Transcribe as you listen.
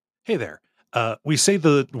Hey there. We say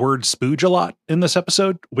the word spooge a lot in this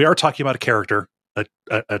episode. We are talking about a character.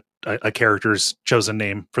 A character's chosen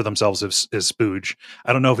name for themselves is spooge.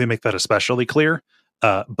 I don't know if we make that especially clear,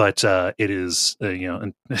 but it is,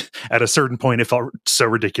 and at a certain point, it felt so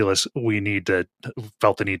ridiculous.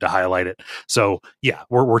 Felt the need to highlight it. So yeah,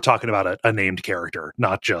 we're talking about a named character,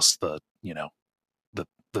 not just the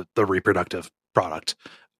reproductive product.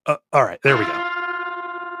 All right, there we go.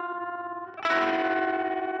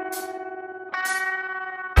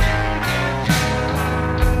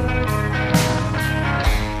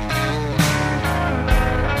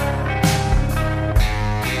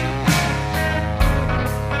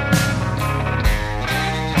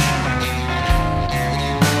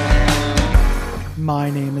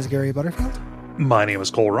 My name is Gary Butterfield. My name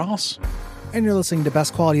is Cole Ross. And you're listening to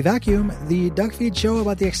Best Quality Vacuum, the Duck Feed show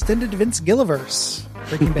about the extended Vince Gilliverse.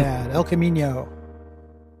 Breaking Bad, El Camino,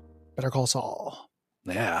 Better Call Saul.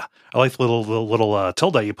 Yeah. I like the little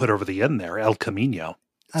tilde you put over the end there, El Camino.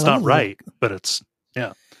 It's not right, but it's,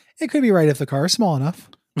 yeah. It could be right if the car is small enough.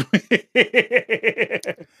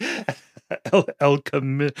 El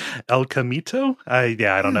Camito? I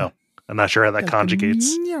don't know. I'm not sure how that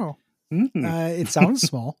conjugates. It sounds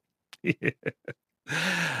small. Yeah.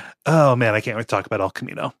 Oh man, I can't wait to talk about El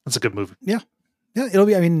Camino. That's a good movie. Yeah, it'll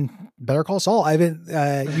be. Better Call Saul.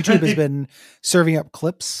 YouTube has been serving up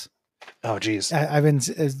clips. Oh geez, I've been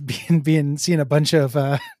seeing a bunch of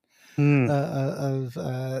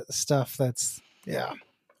stuff. That's yeah.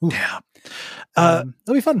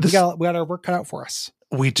 It'll be fun. We got our work cut out for us.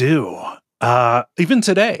 We do. Even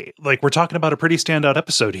today, like we're talking about a pretty standout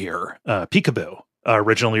episode here. Peekaboo.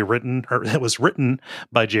 It was written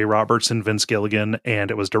by Jay Roberts and Vince Gilligan,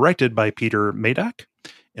 and it was directed by Peter Madak,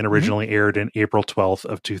 and originally aired in April 12th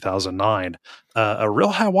of 2009. A real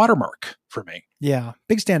high watermark for me. Yeah,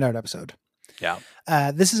 big standout episode. Yeah.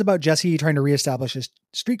 This is about Jesse trying to reestablish his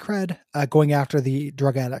street cred, going after the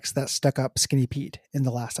drug addicts that stuck up Skinny Pete in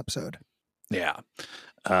the last episode. Yeah.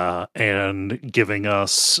 And giving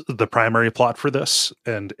us the primary plot for this,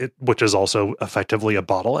 which is also effectively a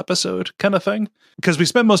bottle episode kind of thing, because we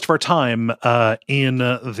spend most of our time in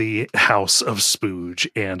the house of Spooge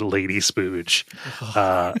and Lady Spooge.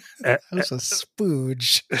 House of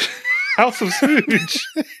Spooge. House of Spooge.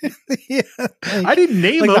 Yeah, I didn't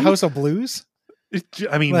name like them. The House of Blues.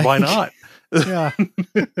 Why not? Yeah.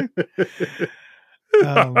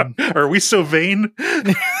 Are we so vain?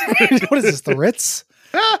 What is this? The Ritz?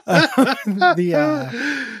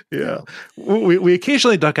 Yeah. We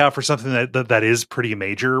occasionally duck out for something that is pretty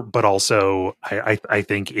major, but also I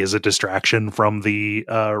think is a distraction from the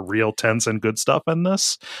real tense and good stuff in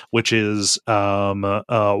this, which is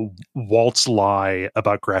Walt's lie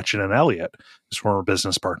about Gretchen and Elliot, his former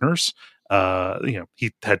business partners.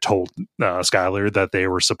 He had told Skyler that they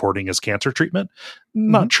were supporting his cancer treatment.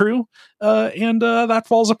 Not true. And that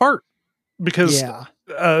falls apart because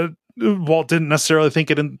Walt didn't necessarily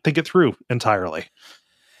think it through entirely.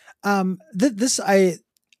 I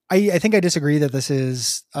think I disagree that this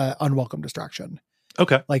is unwelcome distraction.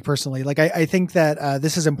 Okay. Like personally, I think that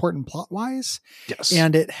this is important plot wise. Yes.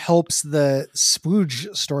 And it helps the Spooge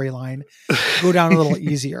storyline go down a little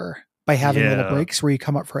easier by having little breaks where you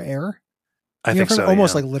come up for air. I think so.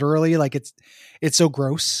 Almost like literally, like it's so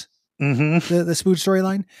gross. Mm-hmm. The Spooge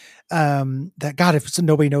storyline. That God, if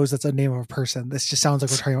nobody knows that's a name of a person, this just sounds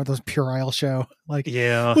like we're talking about those Puerile show. Like,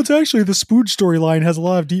 yeah, well, it's actually the Spooge storyline has a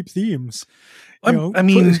lot of deep themes.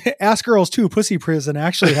 Ask Girls Too, Pussy Prison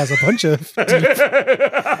actually has a bunch of deep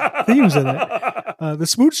themes in it. The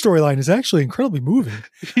Spooge storyline is actually incredibly moving.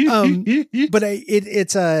 But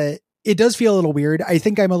it does feel a little weird. I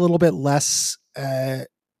think I'm a little bit less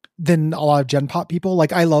than a lot of Gen Pop people.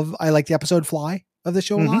 Like I like the episode Fly of the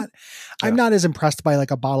show a lot. Yeah. I'm not as impressed by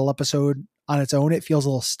like a bottle episode on its own. It feels a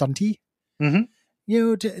little stunty. To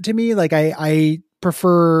me, like I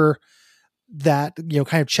prefer that,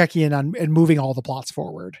 kind of checking in on and moving all the plots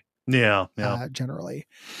forward. Yeah. Generally.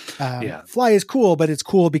 Fly is cool, but it's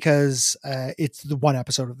cool because it's the one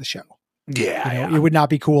episode of the show. Yeah. It would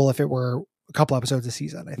not be cool if it were a couple episodes a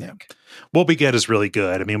season, I think. What we get is really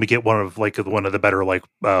good. We get one of the better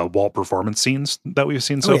Walt performance scenes that we've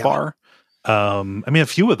seen so far. A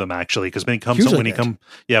few of them actually, because when he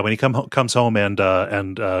comes home and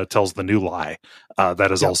tells the new lie,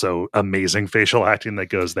 that is also amazing facial acting that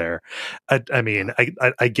goes there.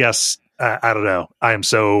 I guess I don't know. I am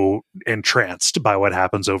so entranced by what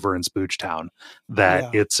happens over in Spooge Town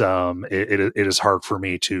that it is hard for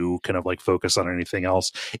me to kind of like focus on anything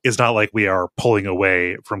else. It's not like we are pulling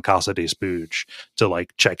away from Casa de Spooge to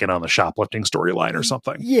like check in on the shoplifting storyline or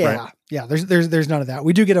something. Yeah. Right? Yeah. There's none of that.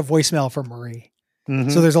 We do get a voicemail from Marie.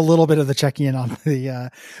 So there's a little bit of the checking in on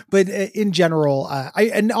the, but in general,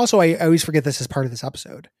 I always forget this as part of this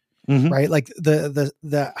episode, right? Like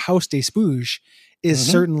the House des Spooges is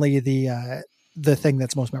certainly the thing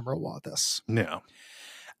that's most memorable at this. Yeah.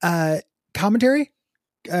 Commentary,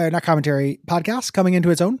 not commentary, podcast coming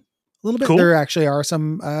into its own a little bit. Cool. There actually are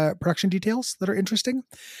some production details that are interesting.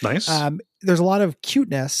 Nice. There's a lot of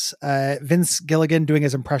cuteness. Vince Gilligan doing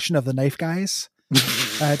his impression of the Knife Guys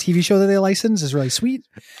TV show that they licensed is really sweet.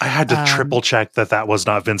 I had to triple check that was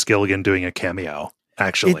not Vince Gilligan doing a cameo.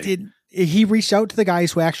 Actually, he reached out to the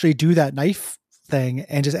guys who actually do that knife thing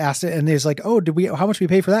and just asked it, and he's like, "Oh, how much we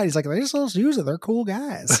pay for that?" He's like, "They just let us use it. They're cool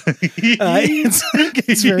guys."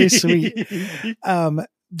 It's very sweet.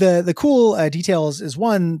 The cool details is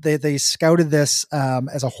one, they scouted this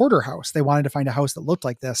as a hoarder house. They wanted to find a house that looked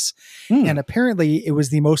like this, and apparently it was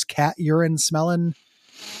the most cat urine smelling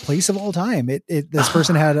place of all time. This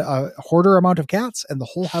person had a hoarder amount of cats, and the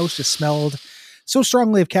whole house just smelled so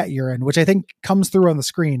strongly of cat urine, which I think comes through on the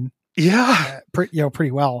screen. Yeah,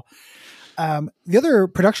 pretty well. The other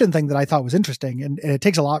production thing that I thought was interesting, and it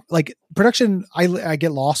takes a lot, like production, I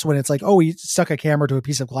get lost when it's like, oh, he stuck a camera to a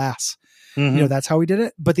piece of glass. That's how we did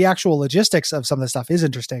it. But the actual logistics of some of the stuff is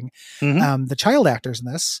interesting. The child actors in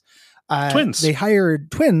this, twins. They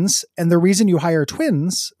hired twins, and the reason you hire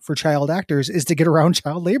twins for child actors is to get around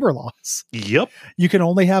child labor laws. Yep. You can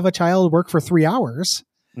only have a child work for 3 hours.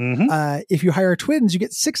 If you hire twins, you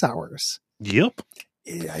get 6 hours. Yep.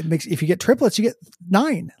 If you get triplets, you get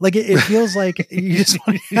 9. Like it feels like you just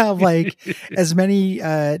want to have like as many,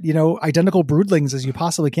 identical broodlings as you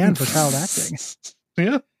possibly can for child acting.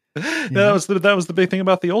 Yeah. That was the big thing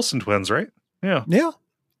about the Olsen twins, right? Yeah. Yeah.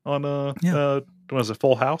 On what was it?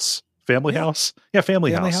 Full House? Family House? Yeah,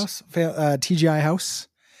 Family House. TGI House.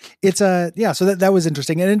 It's so that was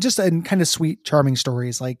interesting, and just in kind of sweet, charming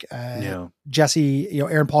stories like Jesse,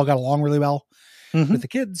 Aaron Paul got along really well with the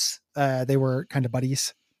kids. They were kind of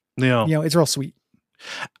buddies. Yeah. It's real sweet.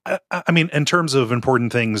 I mean, in terms of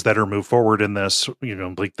important things that are moved forward in this,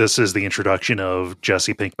 like this is the introduction of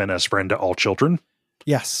Jesse Pinkman as friend to all children.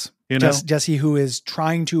 Yes. Jesse, who is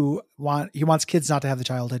trying to he wants kids not to have the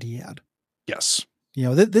childhood he had. Yes.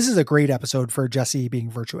 This is a great episode for Jesse being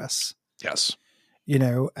virtuous. Yes.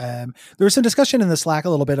 There was some discussion in the Slack a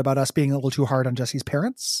little bit about us being a little too hard on Jesse's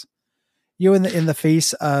parents, in the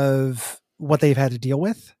face of what they've had to deal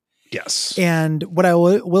with. Yes. And what I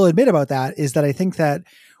will admit about that is that I think that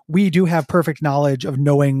we do have perfect knowledge of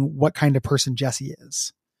knowing what kind of person Jesse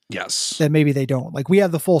is. Yes. That maybe they don't. Like, we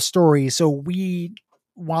have the full story, so we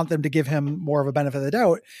want them to give him more of a benefit of the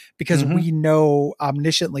doubt because we know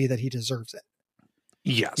omnisciently that he deserves it.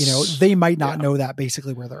 Yes. They might not know that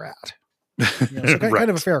basically where they're at. So kind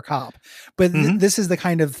of a fair cop. But this is the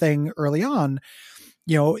kind of thing early on,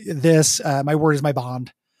 this, my word is my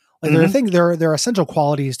bond. Like there are essential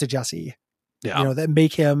qualities to Jesse, that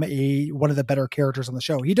make him one of the better characters on the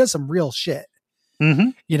show. He does some real shit.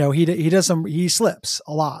 He slips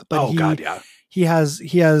a lot, but he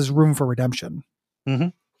has room for redemption.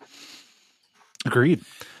 Agreed.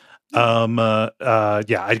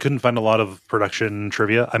 I couldn't find a lot of production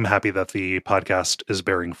trivia. I'm happy that the podcast is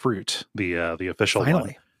bearing fruit. The official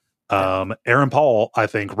Finally. one. Aaron Paul, I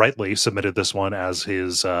think, rightly submitted this one as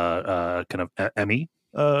his kind of Emmy,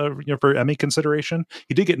 for Emmy consideration.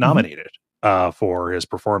 He did get nominated for his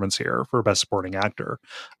performance here for Best Supporting Actor.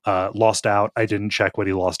 Lost out. I didn't check what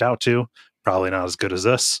he lost out to. Probably not as good as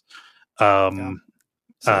this. Some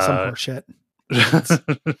horse shit.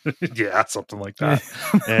 Yeah, something like that.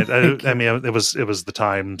 And I mean, it was the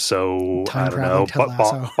time. So I don't know.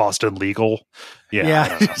 Boston Legal.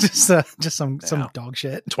 Yeah. just some dog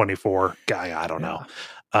shit. 24 guy. I don't know.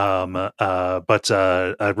 But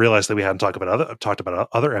I realized that we hadn't talked about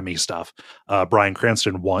other Emmy stuff. Bryan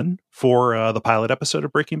Cranston won for the pilot episode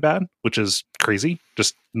of Breaking Bad, which is crazy.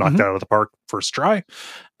 Just knocked it out of the park first try.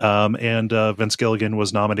 And Vince Gilligan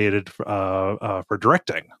was nominated for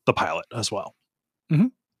directing the pilot as well.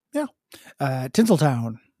 Yeah.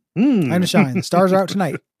 Tinseltown. Time to shine. The stars are out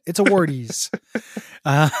tonight. It's awardees.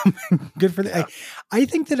 Good for the. I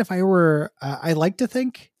think that if I were, I like to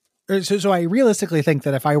think. So I realistically think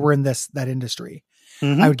that if I were in that industry,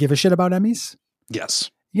 I would give a shit about Emmys. Yes.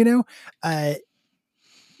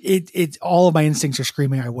 It's all of my instincts are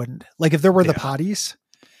screaming I wouldn't. Like if there were the potties,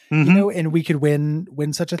 and we could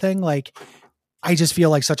win such a thing, like I just feel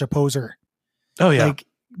like such a poser. Oh yeah. Like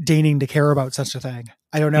deigning to care about such a thing.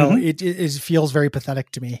 I don't know. It feels very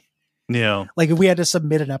pathetic to me. Yeah. Like if we had to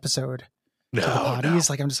submit an episode to the potties,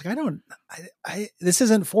 like I'm just like, this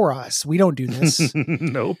isn't for us. We don't do this.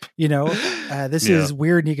 Nope. This is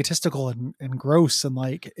weird and egotistical and gross and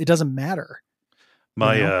like it doesn't matter.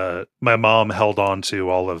 My mom held on to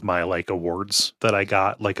all of my like awards that I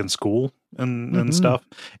got like in school and stuff.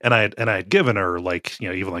 And I'd given her like,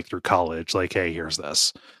 even like through college, like, hey, here's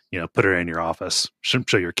this, put it in your office,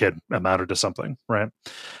 show your kid amounted to something. Right.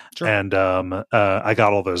 Sure. And I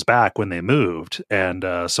got all those back when they moved. And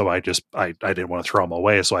so I didn't want to throw them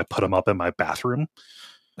away. So I put them up in my bathroom.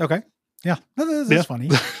 Okay. Yeah. That's funny.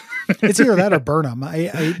 It's either that or burn them.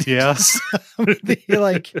 Yes.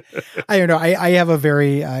 Like, I don't know. I have a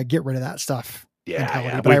very get rid of that stuff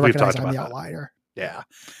mentality, but I recognize I'm the outlier. Yeah.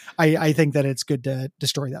 I think that it's good to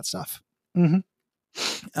destroy that stuff.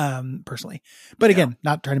 Personally, but again,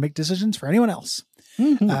 not trying to make decisions for anyone else.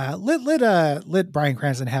 Let Bryan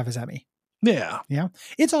Cranston have his Emmy. Yeah. Yeah.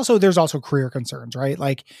 There's also career concerns, right?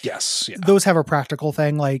 Like, yes, those have a practical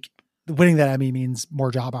thing. Like, winning that Emmy means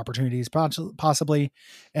more job opportunities, possibly,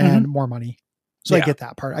 and more money. So I get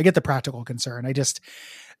that part. I get the practical concern.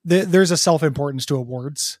 There's a self-importance to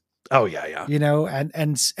awards. Oh yeah.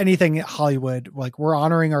 And anything Hollywood, like, we're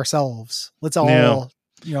honoring ourselves. Let's all,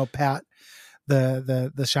 pat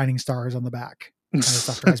the shining stars on the back. Kind of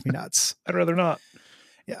stuff drives me nuts. I'd rather not.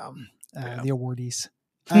 Yeah. The awardees.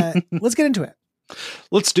 Let's get into it.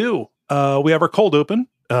 Let's do. We have our cold open.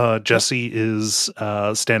 Jesse is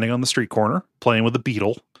standing on the street corner playing with a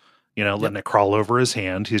beetle, letting it crawl over his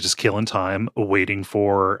hand. He's just killing time, waiting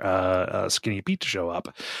for Skinny Pete to show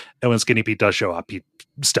up. And when Skinny Pete does show up, he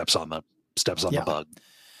steps on the bug.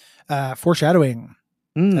 Foreshadowing.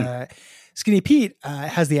 Skinny Pete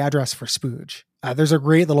has the address for Spooge. There's a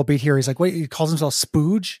great little beat here. He's like, wait, he calls himself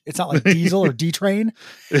Spooge. It's not like Diesel or D-Train.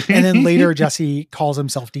 And then later Jesse calls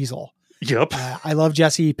himself Diesel. Yep. I love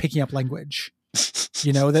Jesse picking up language.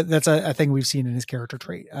 That's a thing we've seen in his character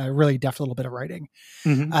trait. Really deft little bit of writing.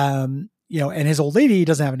 And his old lady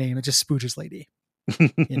doesn't have a name. It's just Spooge's lady.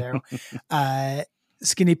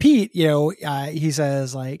 Skinny Pete, he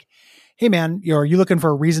says like, hey man, are you looking for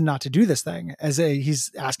a reason not to do this thing?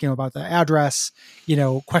 He's asking him about the address,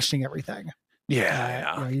 questioning everything.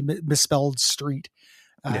 Yeah. He misspelled street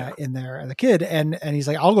in there as a kid. And he's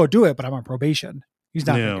like, I'll go do it, but I'm on probation. He's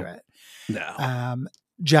not going to do it. No.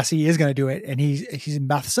 Jesse is going to do it, and he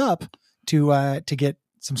meths up to get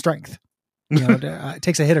some strength. It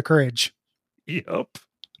takes a hit of courage. Yep.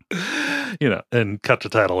 And cut to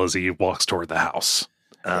title as he walks toward the house.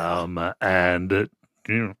 And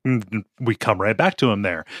we come right back to him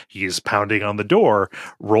there. He's pounding on the door,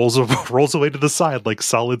 rolls away to the side like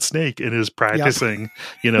Solid Snake, and is practicing.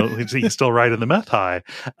 Yep. He's still right in the meth high,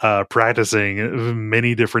 practicing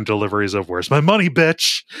many different deliveries of "Where's my money,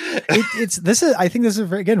 bitch?" I think this is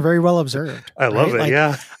very well observed. I love it. Like,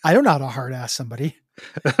 yeah, I don't know how to hard ass somebody.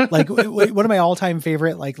 Like one of my all time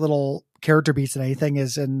favorite like little character beats in anything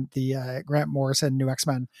is in the Grant Morrison New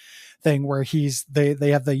X-Men thing where they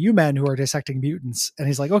have the U-Men who are dissecting mutants, and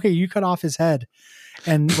he's like, okay, you cut off his head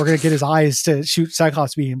and we're gonna get his eyes to shoot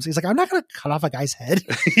Cyclops beams. He's like, I'm not gonna cut off a guy's head.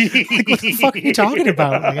 Like, what the fuck are you talking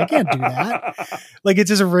about? Like, I can't do that. Like, it's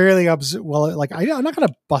just really I'm not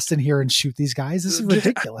gonna bust in here and shoot these guys. This is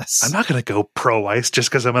ridiculous. I'm not gonna go pro ice just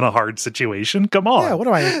because I'm in a hard situation. Come on. Yeah, what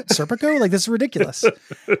am I, Serpico? Like, this is ridiculous.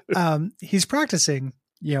 He's practicing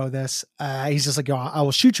this. He's just like, I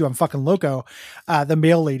will shoot you. I'm fucking loco. The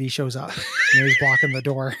mail lady shows up. He's blocking the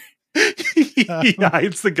door. He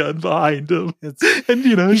hides the gun behind him. And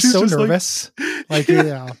he's she's so just nervous.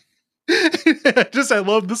 I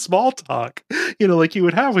love the small talk, like you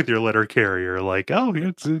would have with your letter carrier. Like, oh,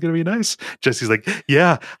 it's going to be nice. Jesse's like,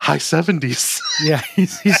 yeah, high 70s. Yeah,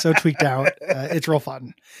 he's so tweaked out. It's real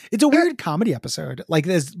fun. It's a weird comedy episode. Like,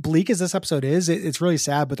 as bleak as this episode is, it's really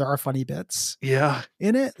sad, but there are funny bits. Yeah,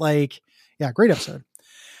 in it. Like, yeah, great episode.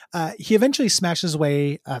 He eventually smashes his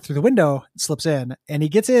way through the window, slips in, and he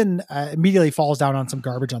gets in, immediately falls down on some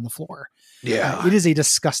garbage on the floor. Yeah, it is a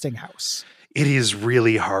disgusting house. It is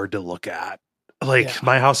really hard to look at. Like,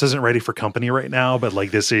 my house isn't ready for company right now, but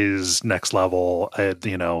like, this is next level.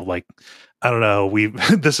 Like, I don't know.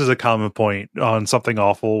 This is a common point on Something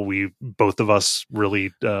Awful. Both of us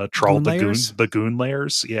really trawled the goon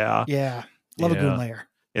layers. Yeah. Yeah. Love a goon layer.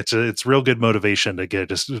 It's real good motivation to get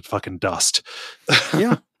just fucking dust.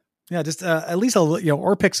 Yeah. Yeah. Just at least,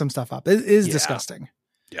 or pick some stuff up. It is disgusting.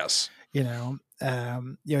 Yes.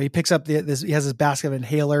 He picks up he has his basket of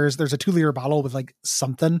inhalers. There's a 2-liter bottle with like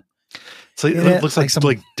something. So it looks like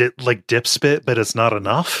dip spit, but it's not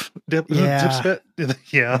enough. Dip spit.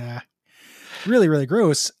 Yeah. Really, really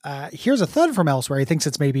gross. Here's a thud from elsewhere. He thinks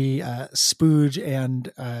it's maybe Spooge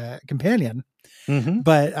and companion. Mm-hmm.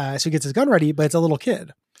 But so he gets his gun ready, but it's a little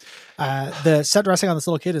kid. The set dressing on this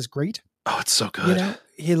little kid is great. Oh, it's so good.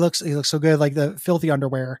 He looks so good, like the filthy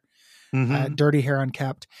underwear, dirty hair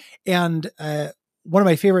unkept. And one of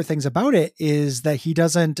my favorite things about it is that he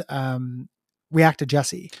doesn't react to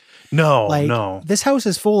Jesse. No. This house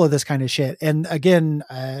is full of this kind of shit. And again,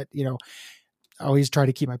 I always try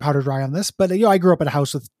to keep my powder dry on this, but I grew up in a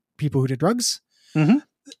house with people who did drugs. Mm-hmm.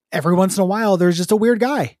 Every once in a while, there's just a weird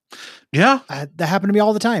guy. Yeah. That happened to me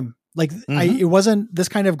all the time. Like it wasn't this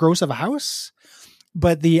kind of gross of a house,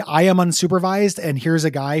 but I am unsupervised. And here's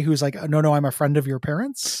a guy who's like, no, I'm a friend of your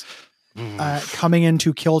parents. Coming in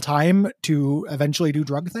to kill time to eventually do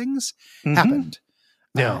drug things happened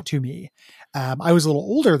to me. I was a little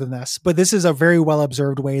older than this, but this is a very well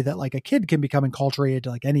observed way that like a kid can become enculturated to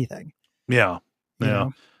like anything. Yeah. You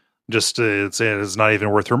know? Just it's not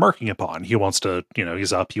even worth remarking upon. He wants to,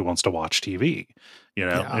 he's up. He wants to watch TV.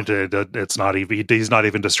 It's not even. He's not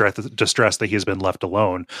even distressed that he's been left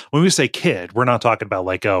alone. When we say kid, we're not talking about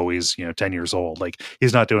like, oh, he's 10 years old. Like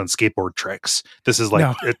he's not doing skateboard tricks. This is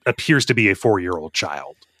like it appears to be a 4-year-old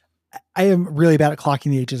child. I am really bad at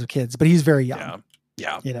clocking the ages of kids, but he's very young.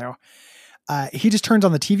 Yeah. He just turns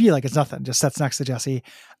on the TV like it's nothing. Just sits next to Jesse,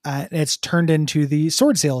 and it's turned into the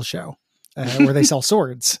sword sales show. Where they sell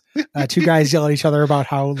swords. 2 guys yell at each other about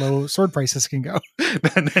how low sword prices can go.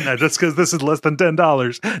 No, just because this is less than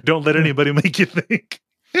 $10, don't let anybody make you think.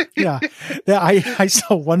 Yeah. I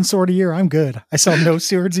sell 1 sword a year. I'm good. I sell no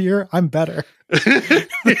swords a year. I'm better.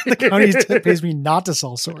 The county pays me not to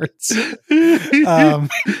sell swords. I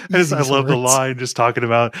love the line just talking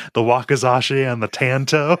about the wakizashi and the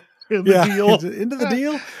tanto in the deal. Into the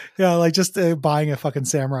deal. Yeah. Like just buying a fucking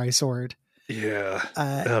samurai sword.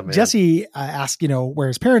 Yeah. Jesse asks, where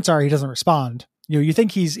his parents are. He doesn't respond. You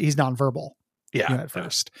think he's nonverbal. Yeah. At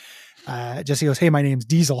first, Jesse goes, "Hey, my name's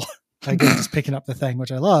Diesel." Again, just picking up the thing,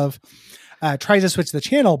 which I love. Tries to switch the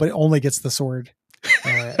channel, but it only gets the sword.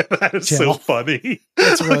 That is channel. So funny.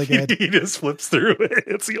 It's really good. He just flips through it.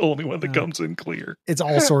 It's the only one that comes in clear. It's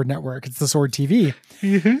all Sword Network. It's the Sword TV.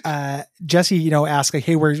 Jesse, asks like,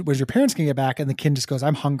 "Hey, where's your parents gonna get back?" And the kid just goes,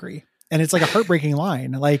 "I'm hungry." And it's like a heartbreaking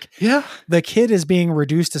line. Like, the kid is being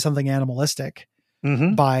reduced to something animalistic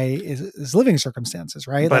by his living circumstances,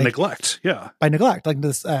 right? By neglect. Yeah. By neglect. Like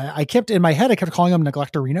this, I kept calling them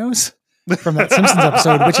neglectorinos from that Simpsons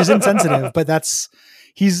episode, which is insensitive, but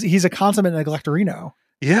he's a consummate neglectorino.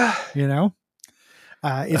 Yeah.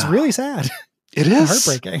 It's really sad. It is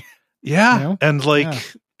heartbreaking. Yeah. And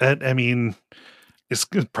I mean, it's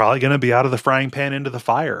probably going to be out of the frying pan into the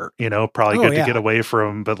fire, probably good to get away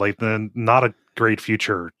from, but like not a great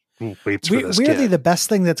future waits for this weirdly, kid. the best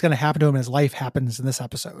thing that's going to happen to him in his life happens in this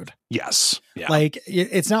episode. Yes. Yeah. Like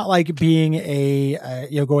it's not like being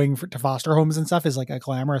going to foster homes and stuff is like a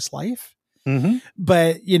glamorous life.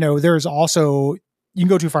 But there's also, you can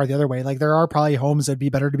go too far the other way. Like there are probably homes that'd be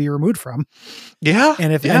better to be removed from. Yeah.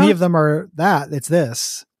 And if any of them are it's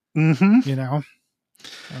this, over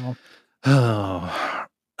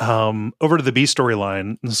to the B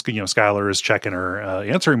storyline, Skylar is checking her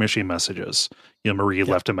answering machine messages. Marie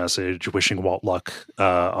left a message wishing Walt luck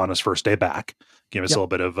on his first day back. Give us a little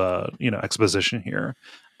bit of exposition here.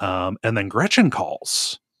 And then Gretchen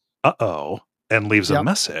calls. And leaves a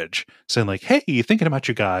message saying like, "Hey, thinking about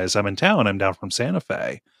you guys. I'm in town. I'm down from Santa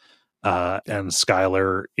Fe." And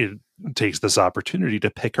Skylar takes this opportunity to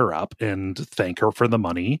pick her up and thank her for the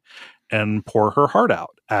money and pour her heart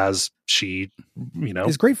out as she,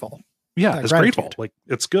 is grateful. Yeah, is grateful. Like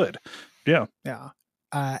it's good. Yeah. Yeah.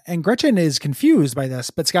 And Gretchen is confused by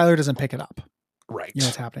this, but Skylar doesn't pick it up. Right.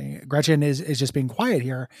 What's happening. Gretchen is just being quiet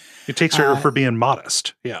here. It takes her for being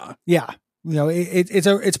modest. Yeah. Yeah.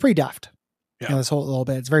 It's pretty deft. Yeah. This whole little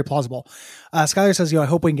bit. It's very plausible. Skylar says, "I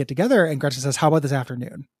hope we can get together." And Gretchen says, "How about this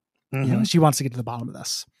afternoon?" She wants to get to the bottom of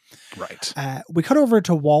this. Right. We cut over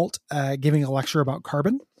to Walt giving a lecture about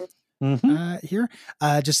carbon here.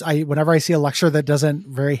 Whenever I see a lecture that doesn't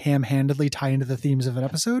very ham-handedly tie into the themes of an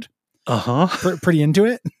episode, pretty into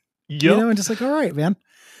it. And just like, all right, man.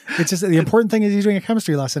 It's just the important thing is he's doing a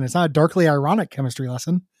chemistry lesson. It's not a darkly ironic chemistry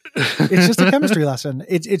lesson. It's just a chemistry lesson.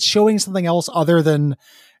 It's showing something else other than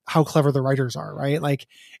how clever the writers are, right? Like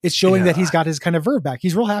it's showing that he's got his kind of verve back.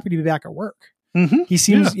 He's real happy to be back at work. He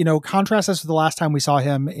seems, contrast this with the last time we saw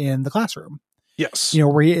him in the classroom. Yes.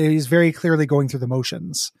 Where he's very clearly going through the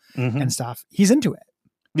motions and stuff. He's into it.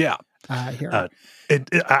 Yeah. Here.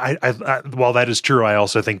 While that is true, I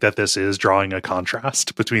also think that this is drawing a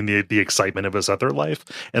contrast between the excitement of his other life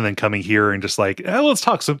and then coming here and just like, let's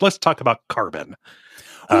talk about carbon.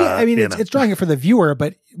 It's drawing it for the viewer,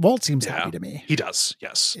 but Walt seems happy to me. He does,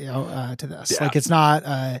 yes. To this, like it's not.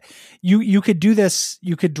 You could do this.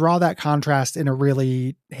 You could draw that contrast in a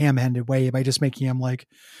really ham-handed way by just making him like,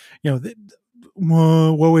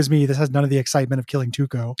 woe is me. This has none of the excitement of killing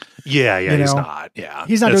Tuco. Yeah, he's not. Yeah,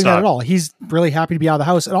 he's not doing that at all. He's really happy to be out of the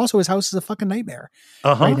house, and also his house is a fucking nightmare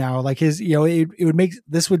right now. Like his, it would make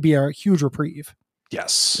this would be a huge reprieve.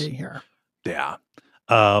 Yes, being here. Yeah.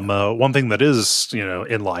 One thing that is,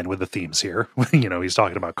 in line with the themes here, he's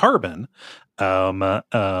talking about carbon.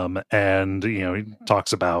 And, he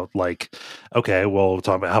talks about like, okay, well, we'll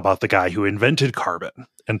talk about how about the guy who invented carbon,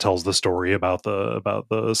 and tells the story about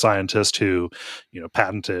the scientist who,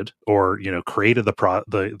 patented or, created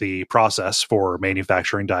the process for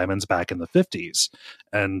manufacturing diamonds back in the 50s.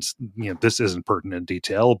 And, this isn't pertinent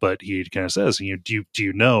detail, but he kind of says, do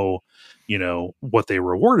you know what they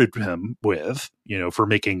rewarded him with, for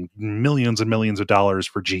making millions and millions of dollars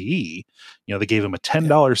for GE. They gave him a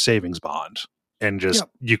 $10 savings bond, and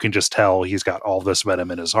you can just tell he's got all this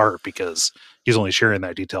venom in his heart because he's only sharing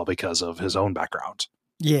that detail because of his own background.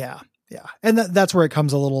 Yeah. And that's where it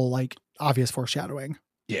comes a little like obvious foreshadowing.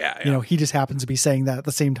 Yeah. He just happens to be saying that at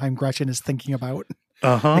the same time Gretchen is thinking about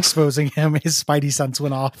exposing him. His spidey sense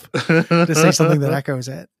went off to say something that echoes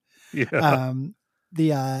it. Yeah.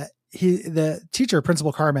 The teacher,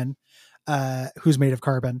 Principal Carmen, who's made of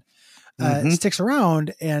carbon, sticks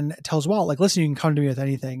around and tells Walt, like, listen, you can come to me with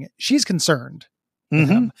anything. She's concerned with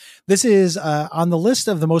him. This is on the list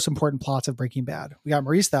of the most important plots of Breaking Bad. We got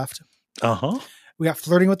Marie's theft. We got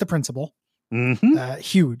flirting with the principal.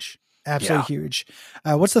 Huge. Absolutely huge.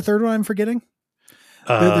 What's the third one I'm forgetting?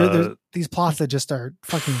 There's these plots that just are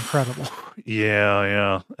fucking incredible.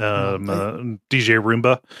 Yeah. DJ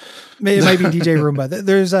Roomba. It might be DJ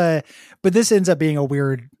Roomba. But this ends up being a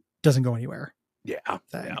weird, doesn't go anywhere. Yeah.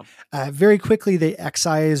 Very quickly they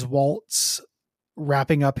excise Walt's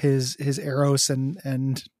wrapping up his Eros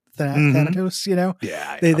and Thanatos,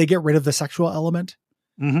 They get rid of the sexual element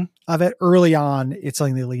of it early on. It's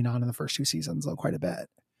something they lean on in the first two seasons though, quite a bit.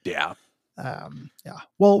 Yeah.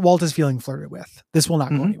 Well, Walt is feeling flirted with. This will not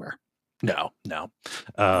go anywhere. No.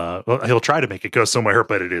 Well, he'll try to make it go somewhere,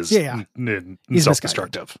 but it is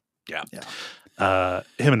self-destructive. Yeah.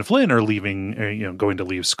 Him and Flynn are leaving, going to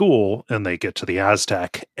leave school, and they get to the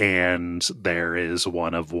Aztec, and there is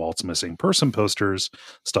one of Walt's missing person posters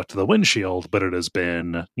stuck to the windshield, but it has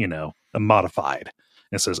been, modified.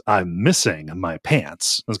 It says, "I'm missing my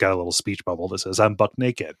pants." It's got a little speech bubble that says, "I'm buck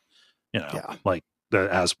naked." Like,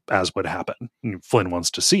 as would happen. Flynn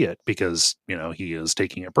wants to see it because, he is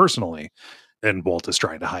taking it personally, and Walt is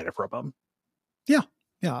trying to hide it from him. Yeah.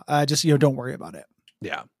 Just, don't worry about it.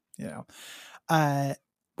 Yeah.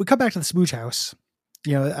 We come back to the Smooch house.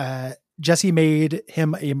 Jesse made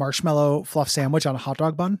him a marshmallow fluff sandwich on a hot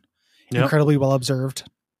dog bun. Yep. Incredibly well observed.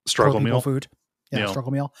 Struggle meal food. Yeah.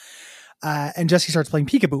 Struggle meal. And Jesse starts playing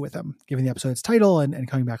Peekaboo with him, giving the episode its title and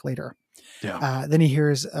coming back later. Yeah. Then he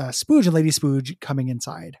hears Spooge and Lady Spooge coming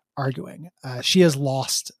inside, arguing. She has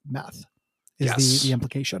lost meth, is the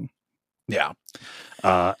implication. Yeah.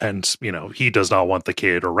 And, he does not want the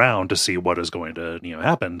kid around to see what is going to,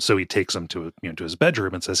 happen. So he takes him to his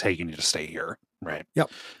bedroom and says, "Hey, you need to stay here." Right.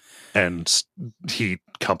 Yep. And Jesse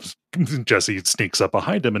sneaks up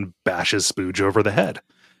behind him and bashes Spooge over the head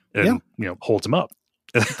and, holds him up.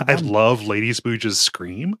 I love Lady Spooge's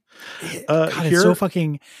scream. God, it's so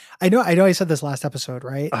fucking. I know. I said this last episode,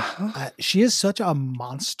 right? She is such a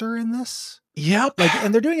monster in this. Yep.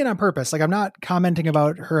 And they're doing it on purpose. Like, I'm not commenting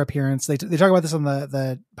about her appearance. They talk about this on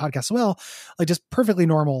the podcast as well. Like, just perfectly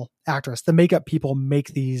normal actress. The makeup people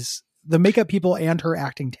and her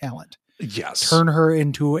acting talent. Yes. Turn her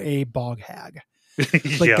into a bog hag.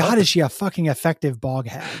 But God, is she a fucking effective bog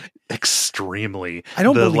hag? Extremely. I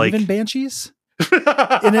don't believe in banshees.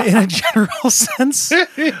 in a general sense,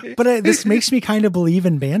 but this makes me kind of believe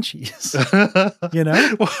in banshees.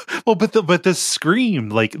 Well, but the scream,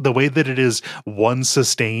 like the way that it is one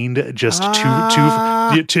sustained, just two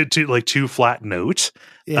flat notes.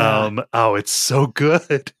 Yeah. It's so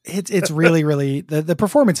good. It's really, really the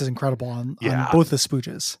performance is incredible on both the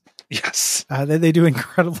Spooges. Yes, they do an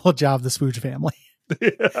incredible job. The Spooge family,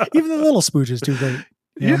 even the little Spooges do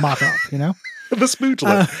great. Mop up. The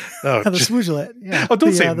Spoogelet. The Spoogelet. Yeah. Oh,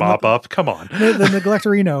 don't say mop up. Come on. The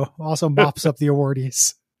Neglectorino also mops up the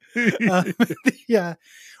awardees.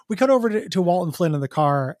 We cut over to Walt and Flynn in the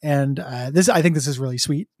car, and I think this is really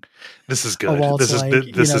sweet. This is good.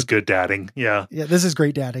 This is good dadding. Yeah. Yeah, this is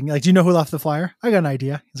great dadding. Like, do you know who left the flyer? I got an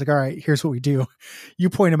idea. He's like, all right, here's what we do. You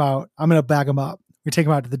point him out. I'm going to bag him up. We take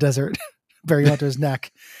him out to the desert, bury him out to his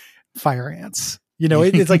neck. Fire ants.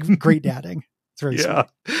 It's like great dadding. Very sweet.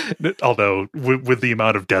 Although with the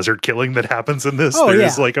amount of desert killing that happens in this,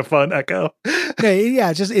 there's like a fun echo.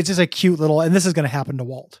 It's just a cute little, and this is going to happen to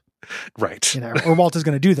Walt, right? Or Walt is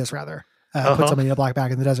going to do this rather. put somebody in a black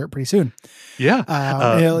bag in the desert pretty soon. Yeah.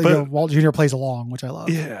 Walt Jr. plays along, which I love.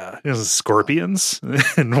 Yeah. It was scorpions.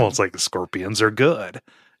 And Walt's like, the scorpions are good.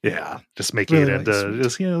 Yeah. Just making really it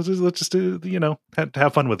into let's just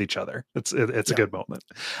have fun with each other. It's a good moment.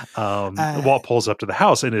 Walt pulls up to the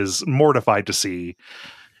house and is mortified to see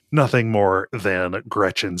nothing more than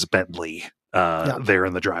Gretchen's Bentley there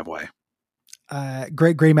in the driveway.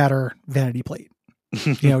 Great gray matter vanity plate.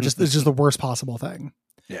 It's just the worst possible thing.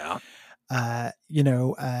 Yeah.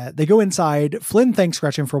 They go inside. Flynn thanks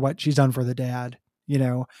Gretchen for what she's done for the dad. He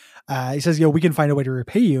says, we can find a way to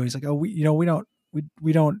repay you. He's like, oh, we don't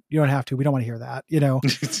have to. We don't want to hear that.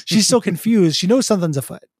 She's still confused. She knows something's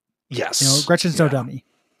afoot. Yes. Gretchen's no dummy.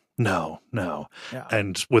 No. Yeah.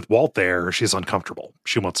 And with Walt there, she's uncomfortable.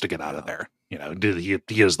 She wants to get out of there.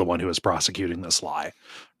 He is the one who is prosecuting this lie.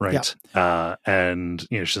 Right. Yeah. And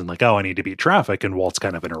she's like, oh, I need to beat traffic. And Walt's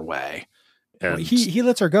kind of in her way. And he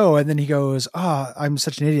lets her go. And then he goes, I'm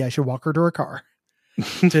such an idiot. I should walk her to her car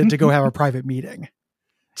to go have a private meeting.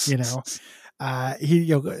 Hey,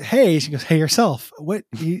 she goes, hey yourself. What?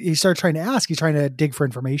 He started trying to ask. He's trying to dig for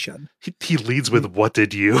information. He leads with, what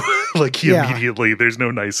did you? Immediately, there's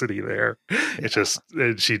no nicety there. It's just,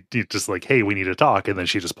 she just like, hey, we need to talk. And then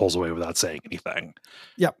she just pulls away without saying anything.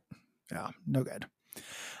 Yep. Yeah. No good.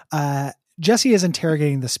 Jesse is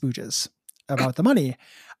interrogating the Spooges about the money.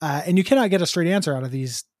 And you cannot get a straight answer out of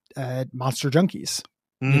these monster junkies.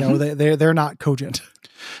 They're not cogent.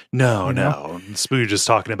 No. Spooge is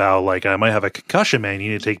talking about like, I might have a concussion, man.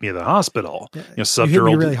 You need to take me to the hospital. Yeah. You hit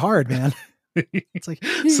me really hard, man. It's like,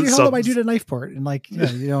 you held up my dude at knife port. And like,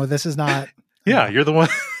 this is not. Yeah, you're the one.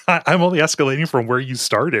 I'm only escalating from where you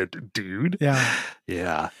started, dude.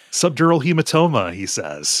 Yeah. Subdural hematoma, he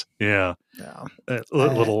says. Yeah.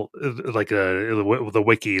 The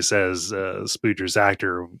wiki says Spooger's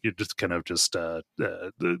actor just kind of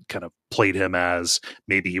played him as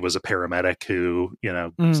maybe he was a paramedic who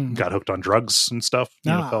got hooked on drugs and stuff.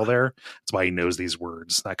 Fell there. That's why he knows these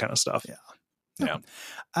words, that kind of stuff. Yeah.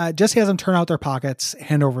 Jesse has them turn out their pockets,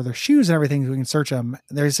 hand over their shoes and everything so we can search them.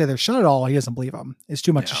 They say they're shot at all. He doesn't believe them. It's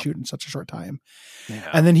too much to shoot in such a short time. Yeah.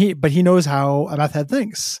 And then he knows how a meth head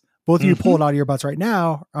thinks. Both of you pull it out of your butts right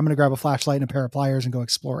now. I'm going to grab a flashlight and a pair of pliers and go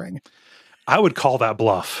exploring. I would call that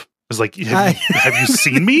bluff. It's like, have you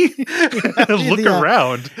seen me? Look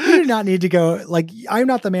around. You do not need to go. Like, I'm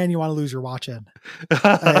not the man you want to lose your watch in.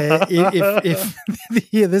 If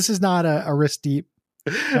this is not a wrist deep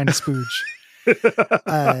kind of spooge.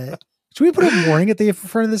 Should we put a warning at the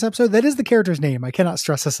front of this episode? That is the character's name. I cannot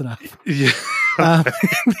stress this enough. Yeah.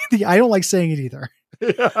 I don't like saying it either.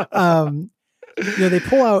 They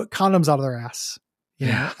pull out condoms out of their ass.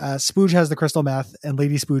 Spooge has the crystal meth and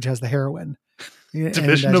Lady Spooge has the heroin.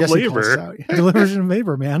 Division of labor. Division of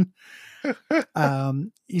labor, man.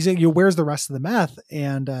 He's like, where's the rest of the meth?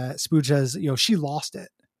 And Spooge says, she lost it.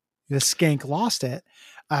 The skank lost it.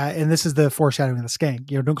 And this is the foreshadowing of the skank.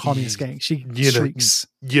 Don't call me a skank. She shrieks.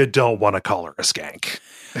 You don't want to call her a skank.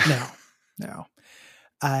 No.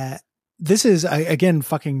 This is, again,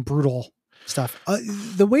 fucking brutal stuff.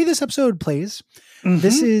 The way this episode plays,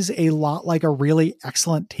 this is a lot like a really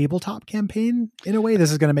excellent tabletop campaign in a way.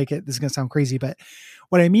 This is going to sound crazy, but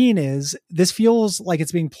what I mean is this feels like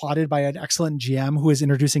it's being plotted by an excellent GM who is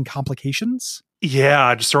introducing complications.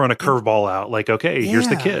 Yeah, just throwing a curveball out. Like, okay, here's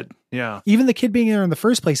the kid. Yeah. Even the kid being there in the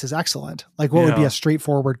first place is excellent. Like what would be a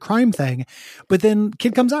straightforward crime thing, but then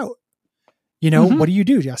kid comes out. What do you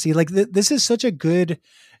do, Jesse? Like this is such a good,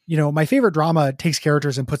 my favorite drama takes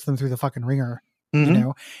characters and puts them through the fucking ringer,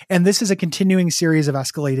 and this is a continuing series of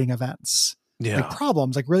escalating events. Yeah. Like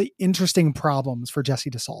problems, like really interesting problems for Jesse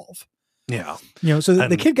to solve. Yeah. So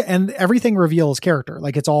the kid and everything reveals character.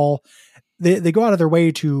 Like it's all, they go out of their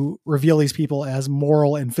way to reveal these people as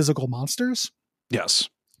moral and physical monsters. Yes.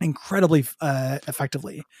 Incredibly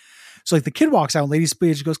effectively. So like the kid walks out and Lady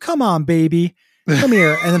Spooge goes, come on, baby, come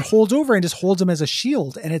here. And then holds over and just holds him as a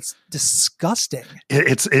shield. And it's disgusting.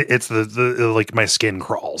 It's the like my skin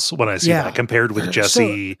crawls when I see that compared with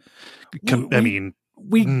Jesse.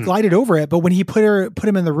 We glided over it, but when he put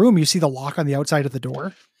him in the room, you see the lock on the outside of the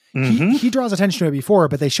door. He draws attention to it before,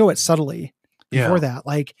 but they show it subtly before that.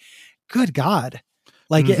 Like, good God.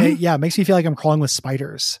 Like, it makes me feel like I'm crawling with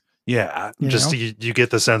spiders. Yeah. You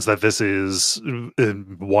get the sense that this is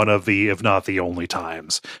one of the, if not the only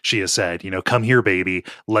times she has said, come here, baby,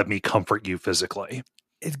 let me comfort you physically.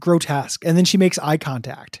 It's grotesque. And then she makes eye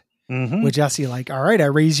contact with Jesse. Like, all right, I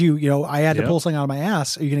raise you, I had to pull something out of my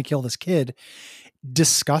ass. Are you going to kill this kid?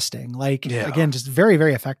 Disgusting. Like, again, just very,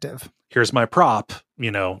 very effective. Here's my prop,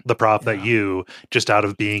 that you, just out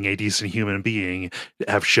of being a decent human being,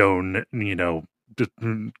 have shown,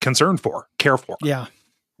 concerned for, care for. Yeah.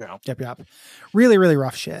 Yeah. Yep. Really, really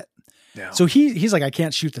rough shit. Yeah. So he's like, I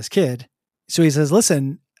can't shoot this kid. So he says,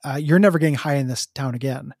 listen, you're never getting high in this town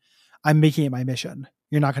again. I'm making it my mission.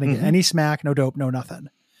 You're not going to get any smack, no dope, no nothing.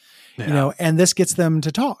 Yeah. And this gets them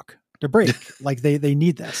to talk, to break. Like they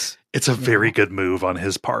need this. It's a very good move on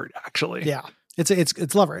his part, actually. Yeah.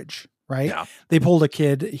 It's leverage, right? Yeah. They pulled a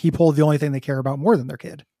kid. He pulled the only thing they care about more than their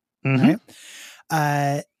kid. Right?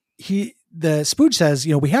 The spooge says,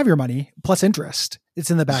 we have your money plus interest. It's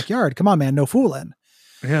in the backyard. Come on, man. No fooling.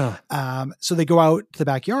 Yeah. So they go out to the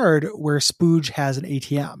backyard where Spooge has an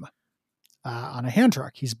ATM on a hand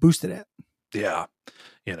truck. He's boosted it. Yeah.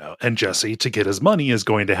 And Jesse, to get his money, is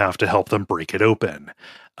going to have to help them break it open.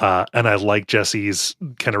 And I like Jesse's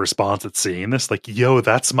kind of response at seeing this, like, yo,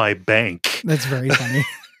 that's my bank. That's very funny.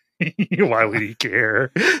 Why would he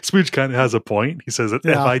care? Spooge kind of has a point. He says that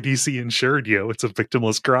FIDC insured you. It's a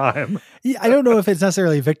victimless crime. Yeah, I don't know if it's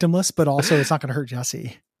necessarily victimless, but also it's not going to hurt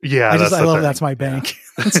Jesse. Yeah, I love that's my bank.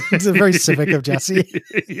 Yeah. It's a very civic of Jesse.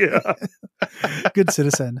 Yeah. Good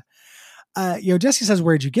citizen. Jesse says,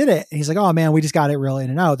 where'd you get it? And he's like, oh man, we just got it real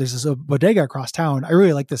in and out. There's this bodega across town. I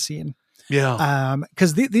really like this scene. Yeah.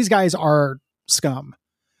 Cause these guys are scum.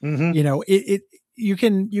 You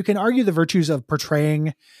can argue the virtues of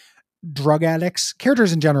portraying drug addicts,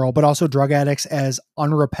 characters in general, but also drug addicts as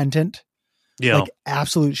unrepentant, like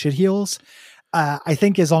absolute shitheels. I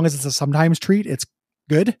think as long as it's a sometimes treat, it's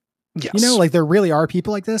good. Yes. Like there really are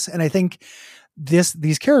people like this. And I think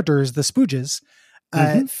these characters, the Spooges,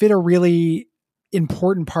 fit a really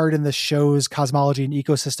important part in the show's cosmology and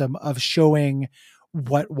ecosystem of showing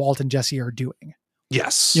what Walt and Jesse are doing.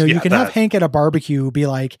 Yes. You can have Hank at a barbecue be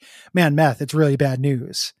like, man, meth, it's really bad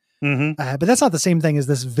news. But that's not the same thing as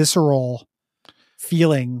this visceral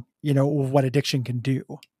feeling, of what addiction can do.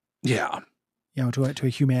 Yeah. To a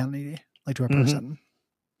humanity, like to a person.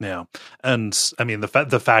 Yeah. And I mean, the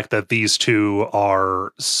fact that these two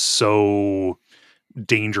are so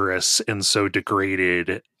dangerous and so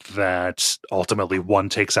degraded that ultimately one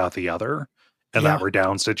takes out the other, and that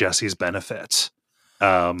redounds to Jesse's benefit.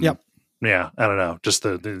 Yeah, I don't know, just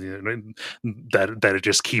that it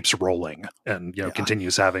just keeps rolling and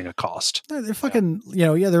continues having a cost. They're fucking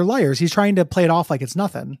they're liars. He's trying to play it off like it's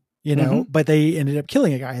nothing, but they ended up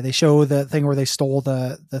killing a guy. They show the thing where they stole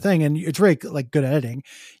the thing, and it's really like good editing.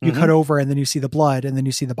 You cut over and then you see the blood and then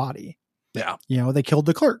you see the body. Yeah, they killed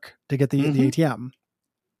the clerk to get the ATM.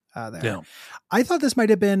 There. Yeah. I thought this might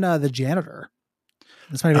have been the janitor.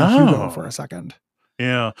 This might have been Hugo for a second.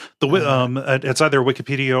 Yeah, it's either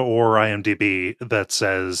Wikipedia or IMDb that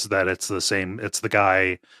says that it's the same. It's the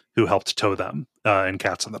guy who helped tow them in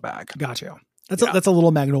Cats in the Bag. Gotcha. That's a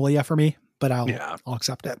little Magnolia for me, but I'll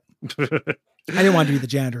accept it. I didn't want to be the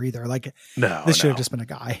janitor either. Like, this should have just been a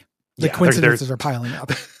guy. The coincidences are piling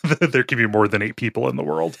up. There could be more than 8 people in the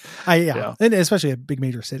world. And especially a big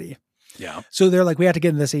major city. Yeah. So they're like, we have to get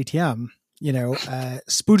in this ATM.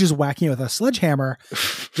 Spooge is whacking it with a sledgehammer.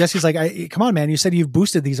 Jesse's like, come on, man. You said you've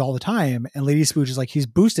boosted these all the time. And Lady Spooge is like, he's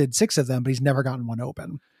boosted 6 of them, but he's never gotten one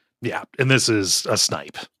open. Yeah. And this is a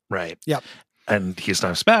snipe, right? Yep. And he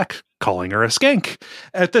snipes back, calling her a skank.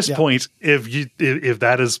 At this point, if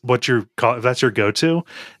that is what if that's your go-to,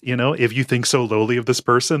 if you think so lowly of this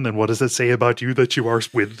person, then what does it say about you that you are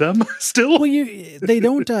with them still? Well, they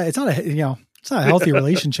don't, it's not it's not a healthy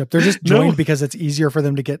relationship. They're just joined because it's easier for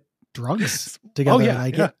them to get drugs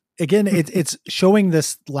together. Again, it's showing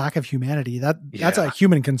this lack of humanity. That's a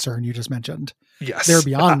human concern you just mentioned. Yes. They're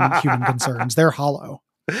beyond human concerns. They're hollow.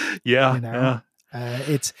 Yeah.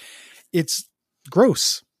 It's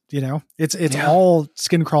gross. It's all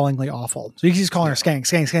skin crawlingly awful. So he's calling her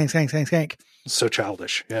skank. So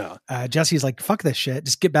childish. Yeah. Jesse's like, fuck this shit.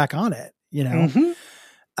 Just get back on it.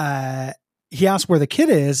 He asks where the kid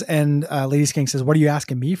is, and Lady Skank says, what are you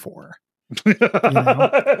asking me for?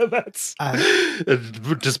 That's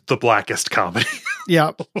just the blackest comedy.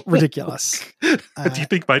 Yeah, ridiculous. Do you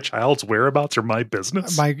think my child's whereabouts are my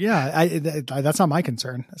business? That's not my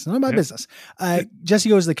concern. It's none of my business. Jesse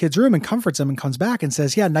goes to the kid's room and comforts him and comes back and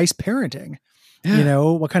says, nice parenting.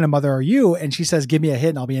 What kind of mother are you? And she says, give me a hit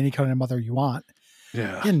and I'll be any kind of mother you want.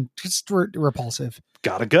 Yeah. And just repulsive.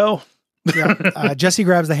 Gotta go. Jesse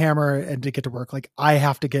grabs the hammer and to get to work. Like, I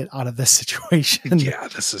have to get out of this situation. Yeah,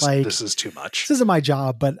 this is too much. This isn't my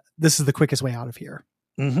job, but this is the quickest way out of here.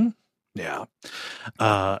 Yeah.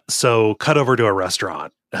 So cut over to a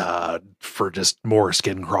restaurant for just more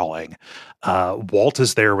skin crawling. Walt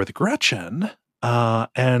is there with Gretchen,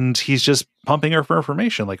 and he's just pumping her for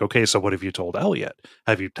information. Like, okay, so what have you told Elliot?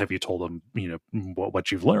 Have you told him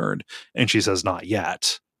what you've learned? And she says, not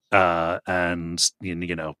yet. And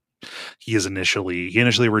he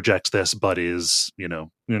initially rejects this, but is,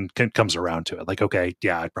 and comes around to it. Like, okay,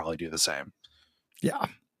 yeah, I'd probably do the same. Yeah.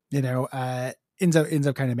 Ends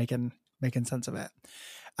up kind of making sense of it.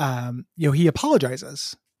 He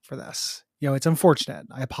apologizes for this. It's unfortunate.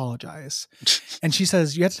 I apologize. And she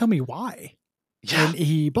says, you have to tell me why. Yeah. And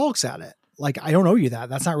he balks at it. Like, I don't owe you that.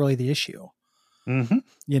 That's not really the issue.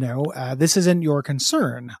 Mm-hmm. This isn't your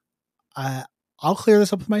concern. I'll clear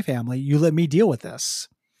this up with my family. You let me deal with this.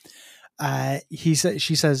 She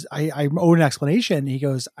says, I owe an explanation. He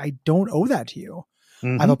goes, I don't owe that to you.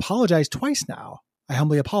 Mm-hmm. I've apologized twice now. I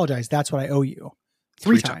humbly apologize. That's what I owe you.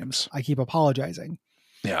 Three times. I keep apologizing.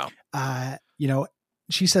 Yeah.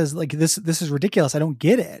 She says, like, this is ridiculous. I don't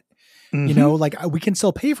get it. Mm-hmm. Like, we can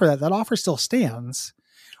still pay for that. That offer still stands.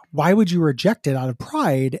 Why would you reject it out of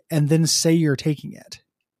pride and then say you're taking it?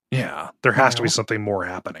 Yeah. There has to be something more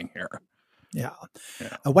happening here. Yeah.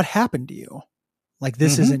 What happened to you? Like,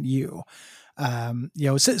 this isn't you.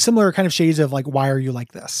 Similar kind of shades of like, why are you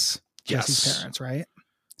like this? Jesse's parents, right?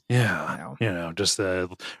 Yeah. Just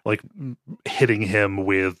the, like, hitting him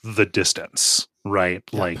with the distance, right?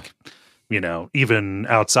 Yep. Like, even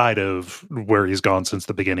outside of where he's gone since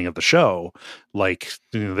the beginning of the show, like,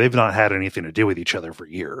 they've not had anything to do with each other for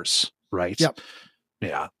years, right? Yep.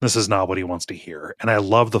 Yeah. This is not what he wants to hear. And I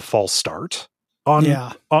love the false start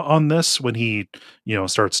on this when he,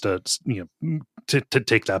 starts to, to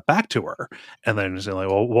take that back to her, and then say like,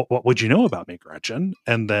 well, what would you know about me, Gretchen?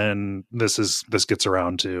 And then this gets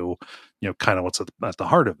around to, kind of what's at the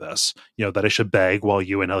heart of this, that I should beg while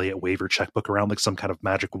you and Elliot wave your checkbook around like some kind of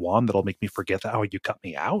magic wand that'll make me forget how you cut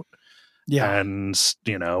me out. Yeah. And,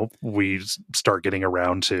 we start getting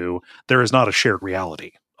around to, there is not a shared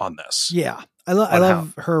reality on this. Yeah. I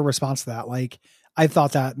love her response to that. Like, I've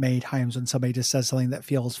thought that many times when somebody just says something that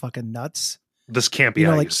feels fucking nuts. This can't be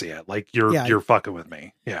how you see it. Like, you're fucking with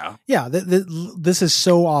me. Yeah. Yeah. This is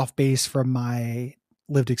so off base from my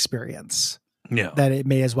lived experience. Yeah. That it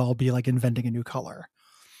may as well be like inventing a new color.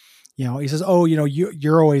 He says, oh,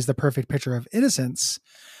 you're always the perfect picture of innocence.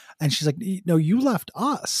 And she's like, no, you left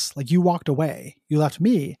us. Like, you walked away. You left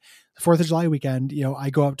me. The 4th of July weekend, I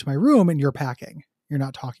go up to my room and you're packing. You're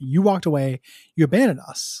not talking. You walked away. You abandoned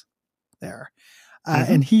us there.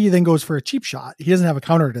 And he then goes for a cheap shot. He doesn't have a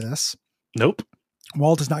counter to this. Nope.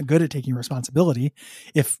 Walt is not good at taking responsibility,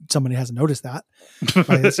 if somebody hasn't noticed that.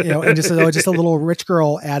 And just says, oh, just a little rich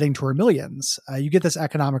girl adding to her millions. You get this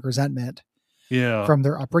economic resentment from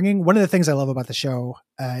their upbringing. One of the things I love about the show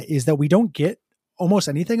is that we don't get almost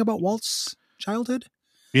anything about Walt's childhood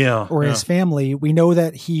or his family. We know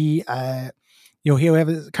that he have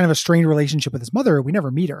kind of a strained relationship with his mother. We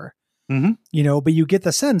never meet her. Mm-hmm. But you get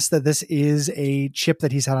the sense that this is a chip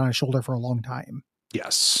that he's had on his shoulder for a long time.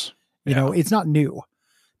 Yes. It's not new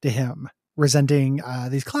to him resenting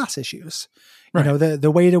these class issues. Right.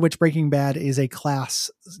 The way to which Breaking Bad is a class,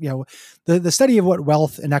 the study of what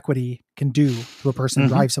wealth inequity can do to a person,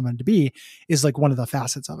 drive someone to be, is like one of the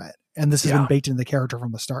facets of it. And this has been baked into the character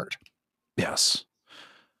from the start. Yes.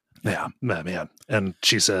 Yeah, man. And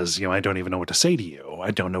she says, I don't even know what to say to you. I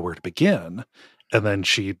don't know where to begin. And then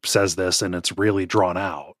she says this, and it's really drawn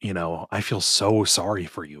out. I feel so sorry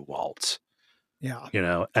for you, Walt.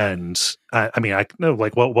 Yeah. And I mean, I know,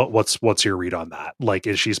 like, what's your read on that? Like,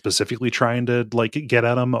 is she specifically trying to like get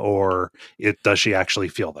at him, or does she actually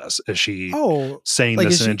feel this? Is she saying like,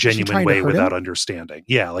 this in a genuine way without understanding?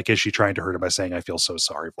 Yeah. Like, is she trying to hurt him by saying, I feel so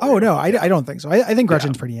sorry for you? Oh, no, I don't think so. I think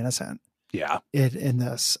Gretchen's pretty innocent. Yeah. In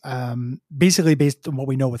this, basically based on what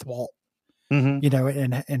we know with Walt,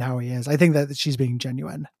 and how he is. I think that she's being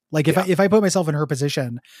genuine. Like, if I put myself in her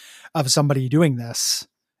position of somebody doing this,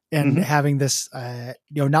 and having this,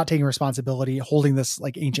 not taking responsibility, holding this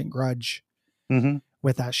like ancient grudge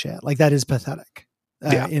with that shit, like, that is pathetic.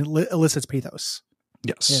 It elicits pathos.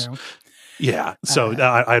 Yes. Yeah. So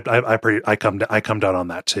I come down on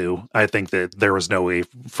that too. I think that there was no way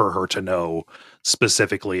for her to know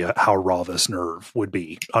specifically how raw this nerve would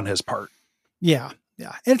be on his part. Yeah.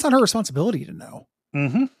 Yeah. And it's not her responsibility to know.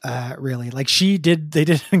 Really. Like, they did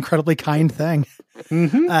an incredibly kind thing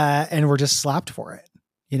and were just slapped for it.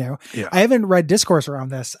 I haven't read discourse around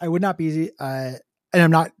this. I would not be, and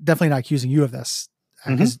I'm definitely not accusing you of this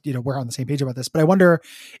because, we're on the same page about this, but I wonder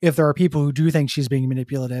if there are people who do think she's being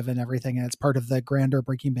manipulative and everything. And it's part of the grander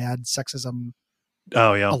Breaking Bad sexism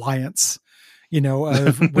alliance,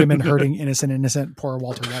 of women hurting innocent, poor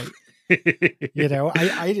Walter White.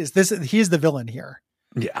 He's the villain here.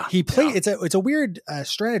 Yeah. It's a weird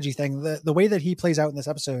strategy thing. The way that he plays out in this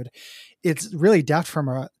episode, it's really deft from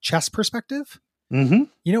a chess perspective.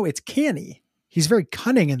 It's canny. He's very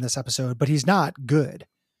cunning in this episode, but he's not good.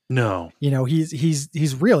 No.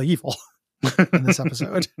 He's real evil in this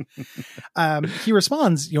episode. He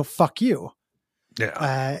responds, fuck you.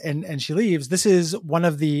 Yeah. And she leaves. This is one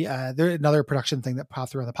of the, another production thing that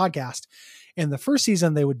popped through on the podcast. In the first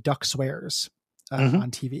season, they would duck swears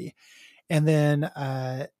on TV. And then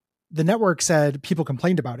the network said people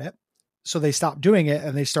complained about it. So they stopped doing it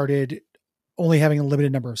and they started only having a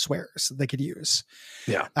limited number of swears they could use.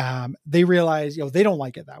 Yeah. They realized, they don't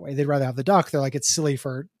like it that way. They'd rather have the duck. They're like, it's silly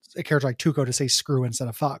for a character like Tuco to say screw instead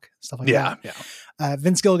of fuck, stuff like that. Yeah.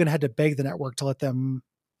 Vince Gilligan had to beg the network to let them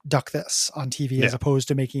duck this on TV as opposed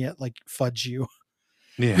to making it like fudge you,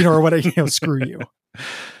 or whatever, screw you.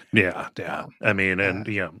 Yeah. I mean, and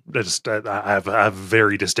I have a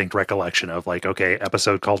very distinct recollection of like, okay,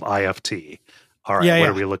 episode called IFT. All right, what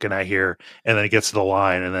are we looking at here? And then it gets to the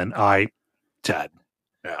line, and then Ted.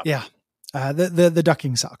 Yeah. The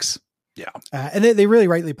ducking sucks. Yeah. And they really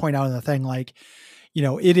rightly point out in the thing, like,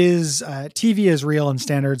 it is TV is real and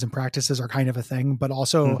standards and practices are kind of a thing, but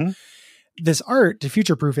also this art to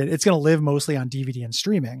future proof it, it's going to live mostly on DVD and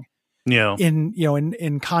streaming. Yeah.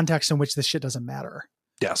 In context in which this shit doesn't matter.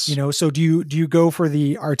 Yes. So do you go for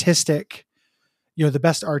the artistic, the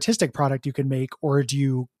best artistic product you can make, or do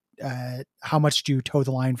you, how much do you toe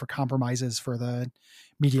the line for compromises for the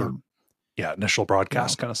medium? Initial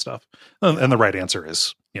broadcast kind of stuff. And the right answer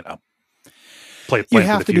is, play you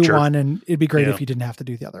have to future. Do one, and it'd be great if you didn't have to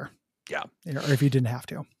do the other. Yeah. Or if you didn't have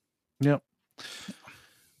to. Yep.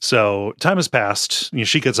 So time has passed.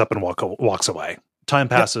 She gets up and walks away. Time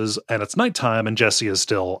passes and it's nighttime and Jesse is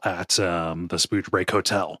still at the Spooge Break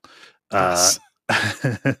Hotel. Yes.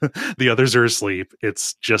 The others are asleep.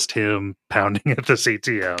 It's just him pounding at this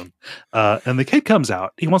ATM. And the kid comes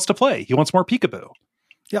out. He wants to play. He wants more Peekaboo.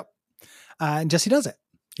 Yep. And Jesse does it.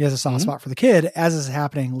 He has a soft spot for the kid. As this is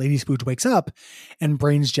happening, Lady Spooge wakes up and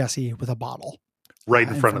brains Jesse with a bottle. Right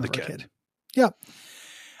in front of the kid. Yep.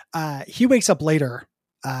 He wakes up later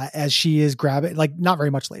as she is grabbing, like not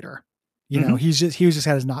very much later. He was just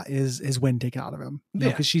had his wind taken out of him,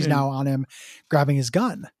 because she's now on him grabbing his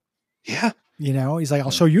gun. Yeah. He's like,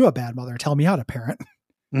 I'll show you a bad mother. Tell me how to parent.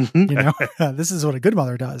 This is what a good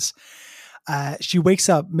mother does. She wakes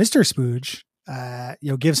up Mr. Spooge,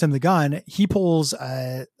 gives him the gun. He pulls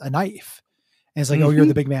a knife and it's like, oh, you're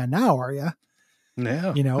the big man now, are you?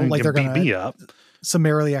 Yeah. Like they're going to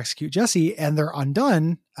summarily execute Jesse, and they're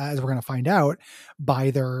undone, as we're going to find out,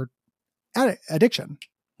 by their addiction.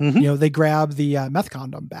 They grab the meth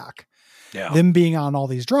condom back. Yeah. Them being on all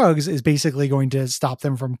these drugs is basically going to stop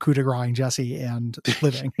them from coup de grace Jesse and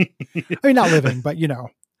living. I mean, not living, but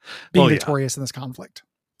being victorious in this conflict.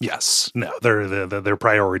 Yes. No, their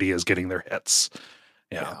priority is getting their hits.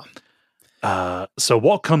 Yeah. So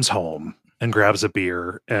Walt comes home and grabs a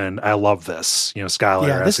beer, and I love this. Skylar.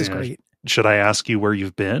 Yeah, this is great. Should I ask you where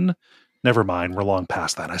you've been? Never mind. We're long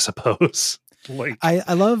past that, I suppose.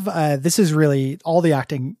 I love this is really all the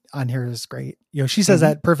acting on here is great. She says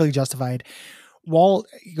that perfectly justified. Walt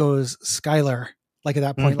goes, Skylar, like at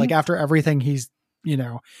that point, like after everything he's,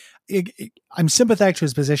 I'm sympathetic to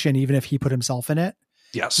his position, even if he put himself in it.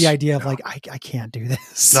 Yes. The idea of like, I can't do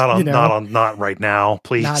this. Not right now,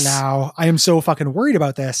 please. Not now. I am so fucking worried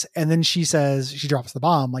about this. And then she says, she drops the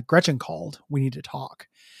bomb, like Gretchen called, we need to talk.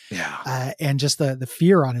 Yeah. And just the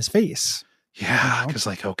fear on his face. Yeah, because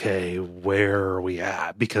okay, where are we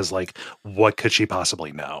at? Because what could she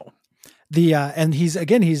possibly know? And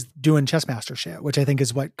he's doing chess master shit, which I think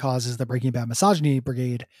is what causes the Breaking Bad misogyny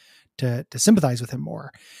brigade to sympathize with him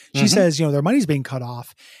more. She says, their money's being cut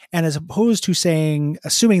off, and as opposed to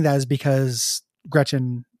assuming that is because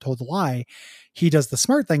Gretchen told the lie, he does the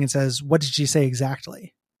smart thing and says, "What did she say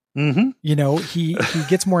exactly?" He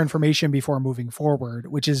gets more information before moving forward,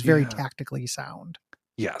 which is very tactically sound.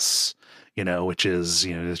 Yes. Which is,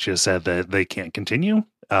 it's just said that they can't continue,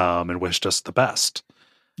 and wished us the best.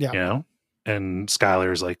 Yeah. And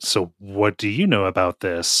Skylar's like, so what do you know about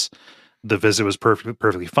this? The visit was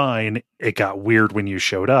perfectly fine. It got weird when you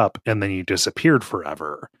showed up and then you disappeared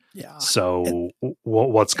forever. Yeah. So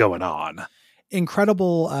what's going on?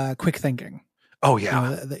 Incredible, quick thinking. Oh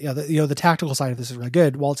yeah. The tactical side of this is really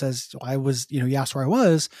good. Walt says, I was, you asked where I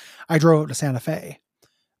was. I drove up to Santa Fe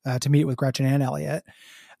to meet with Gretchen and Elliot.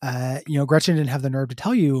 Gretchen didn't have the nerve to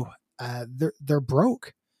tell you they're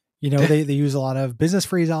broke. They use a lot of business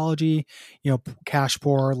phraseology, cash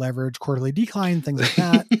poor, leverage, quarterly decline, things like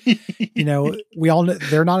that. We all know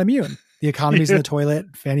they're not immune. The economy's in the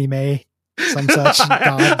toilet, Fannie Mae, some such.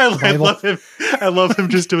 I love him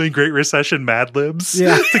just doing Great Recession Mad Libs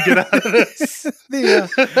to get out of this.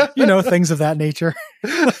 Things of that nature.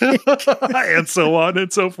 And so on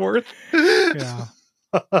and so forth. Yeah.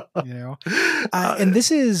 You know, and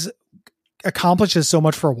this accomplishes so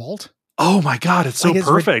much for Walt. Oh my God, it's so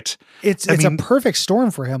perfect. It's a perfect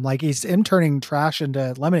storm for him. Like he's him turning trash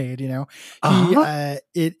into lemonade, you know.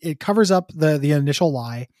 It covers up the initial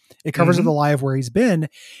lie. It covers up the lie of where he's been.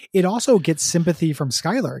 It also gets sympathy from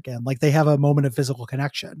Skylar again. Like they have a moment of physical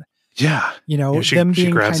connection. Yeah. You know, them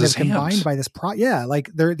being kind of combined by this like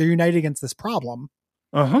they're united against this problem.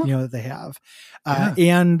 You know, that they have.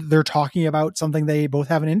 And they're talking about something they both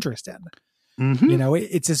have an interest in. You know,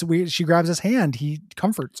 it's this weird, she grabs his hand, he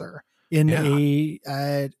comforts her in a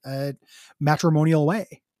matrimonial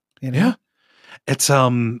way. You know? Yeah. It's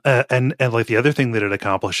and like the other thing that it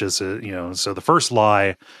accomplishes, you know, so the first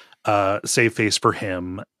lie, save face for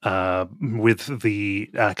him, with the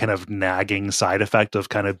kind of nagging side effect of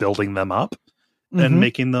kind of building them up and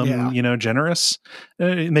making them, you know, generous,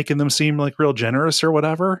 making them seem like real generous or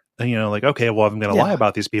whatever. And, you know, like, okay, well, I'm going to lie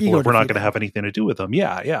about these people if we're not going to have anything to do with them.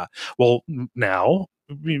 Yeah. Well, now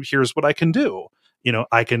here's what I can do. You know,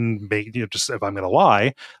 I can make, you know, just if I'm going to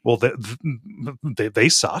lie, well, they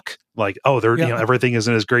suck. Like, oh, they're, you know, everything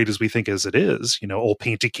isn't as great as we think as it is. You know, old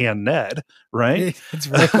painty can Ned, right? It's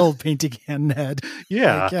very old painty can Ned.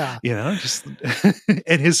 Yeah. Like, you know, just,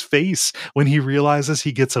 and his face when he realizes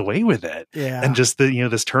he gets away with it. Yeah. And just the, you know,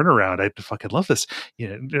 this turnaround, I fucking love this. You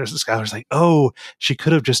know, Skylar's like, oh, she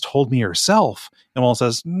could have just told me herself. And Walt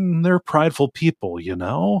says, they're prideful people, you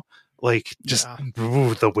know? Like just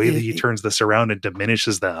the way that he turns this around and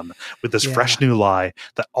diminishes them with this fresh new lie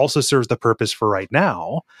that also serves the purpose for right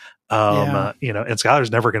now. You know, and Skylar's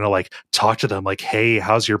never going to like talk to them like, hey,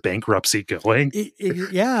 how's your bankruptcy going?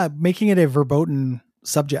 Making it a verboten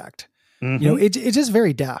subject. You know, it's just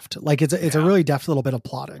very deft. Like it's a really deft little bit of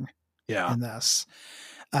plotting in this.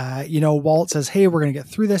 You know, Walt says, hey, we're going to get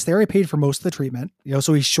through this. They already paid for most of the treatment, you know,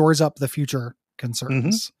 so he shores up the future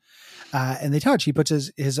concerns. And they touch. He puts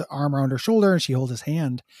his arm around her shoulder and she holds his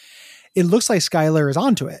hand. It looks like Skylar is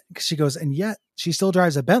onto it because she goes, and yet she still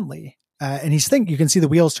drives a Bentley. And he's thinking, you can see the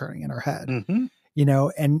wheels turning in her head, you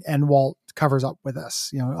know, and Walt covers up with this,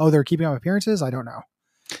 you know, oh, they're keeping up appearances. I don't know.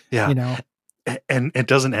 Yeah. You know, and it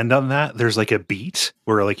doesn't end on that. There's like a beat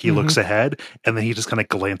where like he looks ahead and then he just kind of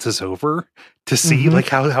glances over to see like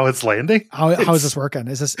how it's landing. How is this working?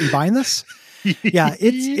 Are you buying this? Yeah,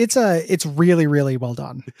 it's really, really well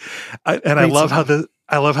done. I love how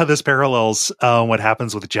this parallels what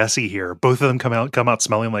happens with Jesse here. Both of them come out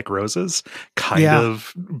smelling like roses, kind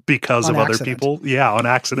of because of other people. Yeah, on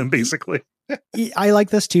accident, basically. I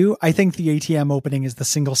like this too. I think the ATM opening is the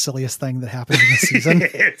single silliest thing that happened in this season.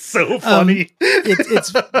 It's so funny.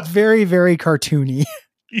 It's very, very cartoony.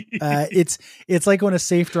 It's like when a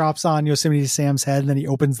safe drops on Yosemite Sam's head and then he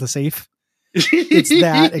opens the safe. It's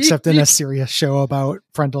that, except in a serious show about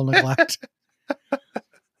parental neglect.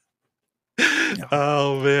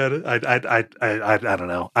 Oh man, I don't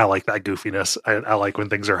know. I like that goofiness. I like when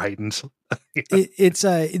things are heightened.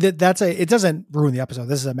 It doesn't ruin the episode.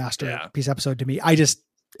 This is a masterpiece episode to me.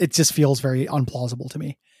 It just feels very unplausible to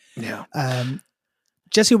me. Yeah.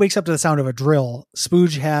 Jesse wakes up to the sound of a drill.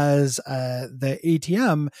 Spooge has the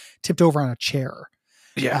ATM tipped over on a chair.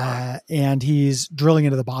 Yeah. And he's drilling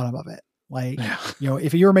into the bottom of it. Like, you know,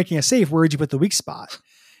 if you were making a safe, where would you put the weak spot?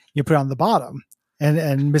 You put it on the bottom.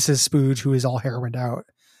 And Mrs. Spooge, who is all heroined out,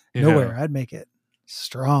 nowhere. I'd make it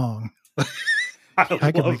strong.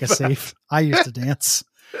 I could make a safe. I used to dance.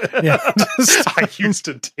 Yeah, I used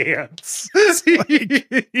to dance.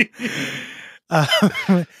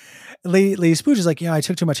 Lee Spooge is like, I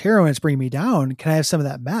took too much heroin. It's bringing me down. Can I have some of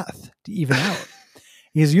that meth to even out?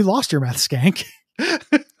 He goes, you lost your meth, skank.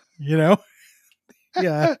 You know?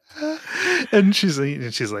 Yeah. And she's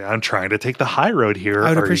like, I'm trying to take the high road here. I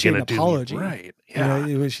would appreciate an apology. Right. Yeah.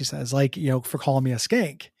 You know, she says, like, you know, for calling me a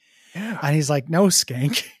skank. Yeah. And he's like, no,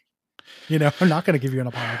 skank. You know, I'm not going to give you an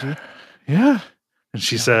apology. Yeah. And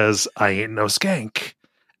she says, I ain't no skank.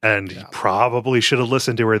 And he probably should have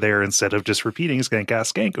listened to her there instead of just repeating skank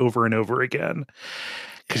ass skank over and over again.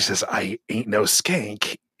 Because she says, I ain't no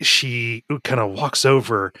skank. She kind of walks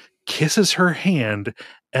over, kisses her hand,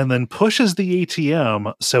 and then pushes the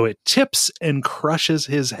ATM so it tips and crushes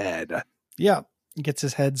his head. Yeah. Gets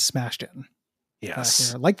his head smashed in.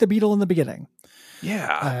 Yes. Like the beetle in the beginning.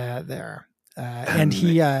 Yeah. There. And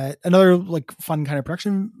he, another like fun kind of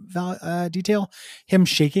production detail, him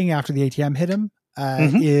shaking after the ATM hit him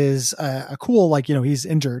is a cool, like, you know, he's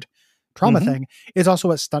injured trauma thing. It's also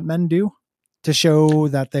what stuntmen do to show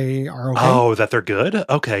that they are okay. Oh, that they're good?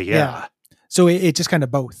 Okay. Yeah. So it just kind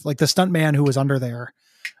of both, like the stuntman who was under there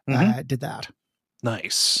did that.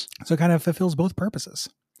 Nice. So it kind of fulfills both purposes.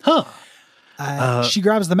 Huh. She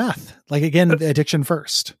grabs the meth, like again, the addiction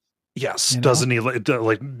first. Yes, doesn't even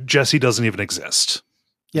like Jesse doesn't even exist.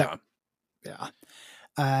 Yeah.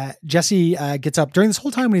 Jesse gets up during this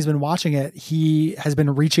whole time when he's been watching it. He has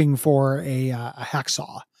been reaching for a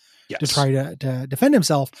hacksaw to try to defend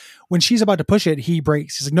himself. When she's about to push it, he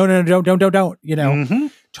breaks. He's like, no,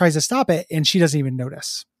 don't. Tries to stop it, and she doesn't even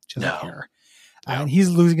notice. She doesn't care. And he's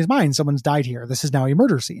losing his mind. Someone's died here. This is now a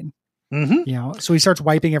murder scene. So he starts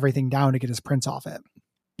wiping everything down to get his prints off it.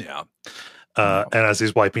 Yeah. And as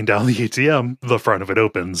he's wiping down the ATM, the front of it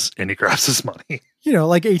opens and he grabs his money.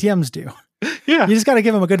 Like ATMs do. Yeah. You just got to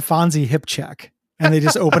give him a good Fonzie hip check and they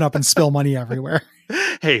just open up and spill money everywhere.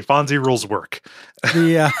 Hey, Fonzie rules work.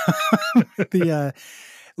 The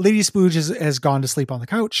Lady Spooge has gone to sleep on the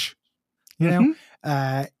couch.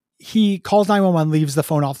 He calls 911, leaves the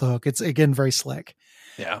phone off the hook. It's again, very slick.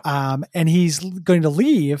 Yeah. And he's going to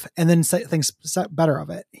leave and then thinks better of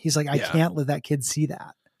it. He's like, I can't let that kid see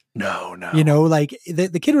that. No. Like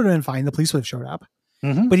the kid would have been fine. The police would have showed up,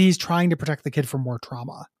 but he's trying to protect the kid from more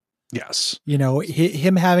trauma. Yes.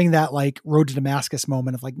 Him having that like road to Damascus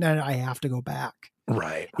moment of like, no, I have to go back.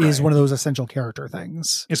 Right. Is one of those essential character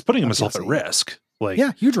things. It's putting himself at risk. Like,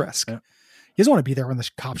 huge risk. Yeah. He doesn't want to be there when the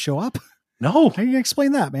cops show up. No. How are you going to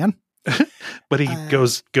explain that, man? But he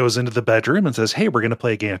goes into the bedroom and says, hey, we're going to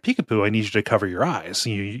play a game of Peekaboo. I need you to cover your eyes.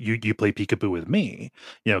 You play Peekaboo with me,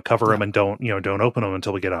 cover them and don't open them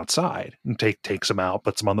until we get outside. And takes them out,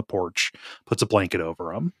 puts them on the porch, puts a blanket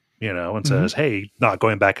over them, and says, hey, not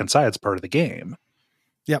going back inside. It's part of the game.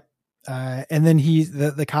 Yep. And then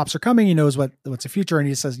the cops are coming. He knows what's the future. And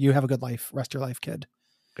he says, you have a good life. Rest your life, kid.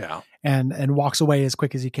 Yeah. And walks away as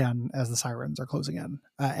quick as he can as the sirens are closing in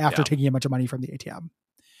after taking a bunch of money from the ATM.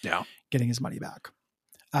 Yeah. Getting his money back.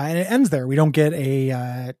 And it ends there. We don't get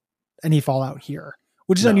any fallout here,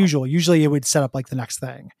 which is unusual. Usually it would set up like the next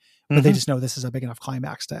thing, but they just know this is a big enough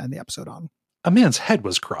climax to end the episode on. A man's head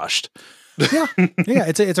was crushed. Yeah.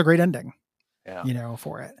 It's a great ending,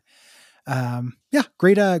 for it.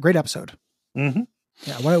 Great episode.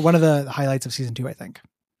 Yeah. One of the highlights of season 2, I think.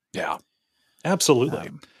 Yeah, absolutely.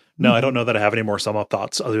 No, I don't know that I have any more sum up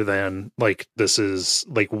thoughts other than like, this is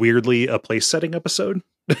like weirdly a place setting episode.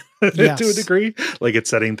 To a degree, like it's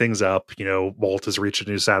setting things up. Walt has reached a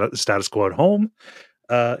new status quo at home.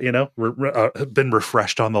 Been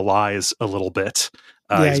refreshed on the lies a little bit.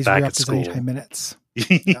 He's back at school. 10 minutes.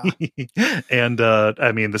 And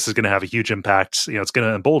I mean, this is going to have a huge impact. It's going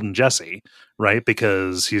to embolden Jesse, right?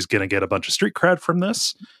 Because he's going to get a bunch of street cred from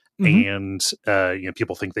this, and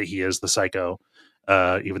people think that he is the psycho,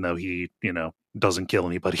 even though he doesn't kill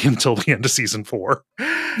anybody until the end of season 4.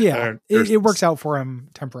 Yeah, it works out for him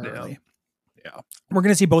temporarily. Yeah. We're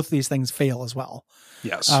going to see both of these things fail as well.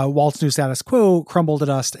 Yes. Walt's new status quo crumbled to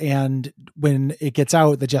dust, and when it gets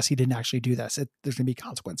out that Jesse didn't actually do this, there's going to be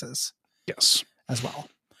consequences. Yes. As well.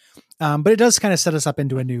 But it does kind of set us up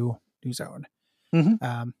into a new zone.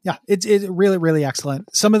 It's really, really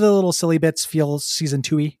excellent. Some of the little silly bits feel season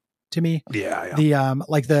 2-y to me. Yeah. The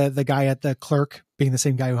like the guy at the clerk being the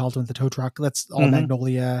same guy who helped him with the tow truck. That's all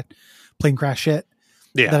Magnolia plane crash shit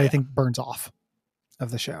that I think burns off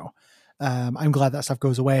of the show. I'm glad that stuff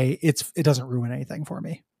goes away. It doesn't ruin anything for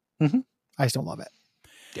me. I just don't love it.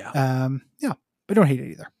 Yeah. But don't hate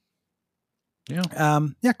it either.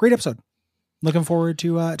 Yeah. Great episode. Looking forward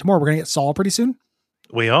to more. We're going to get Saul pretty soon.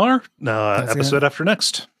 We are. Episode after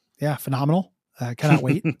next. Yeah, phenomenal. Cannot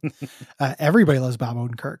wait. Everybody loves Bob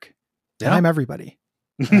Odenkirk. And I'm everybody.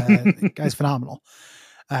 Guy's phenomenal.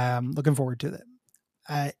 Looking forward to it.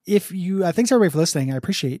 Thanks everybody for listening. I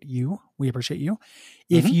appreciate you. We appreciate you.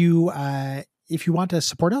 If you want to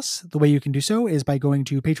support us, the way you can do so is by going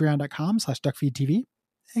to patreon.com/duckfeedtv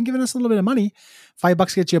and giving us a little bit of money.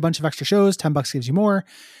 $5 gets you a bunch of extra shows. $10 gives you more.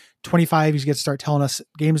 25, you get to start telling us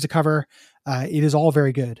games to cover. It is all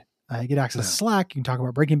very good. You get access to Slack. You can talk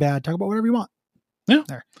about Breaking Bad, talk about whatever you want. Yeah.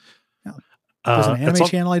 There. There's an anime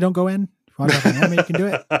channel I don't go in. If you want to talk about anime, you can do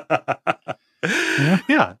it.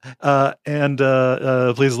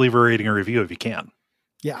 And please leave a rating or review if you can.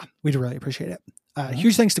 Yeah, we'd really appreciate it.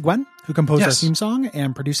 Huge thanks to Gwen, who composed our theme song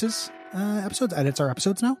and produces episodes, edits our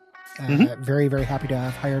episodes now. Very, very happy to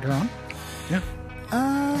have hired her on. Yeah.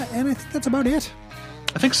 And I think that's about it.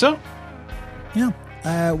 I think so. Yeah.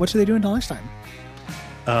 What should they do until next time?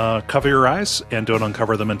 Cover your eyes and don't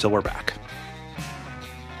uncover them until we're back.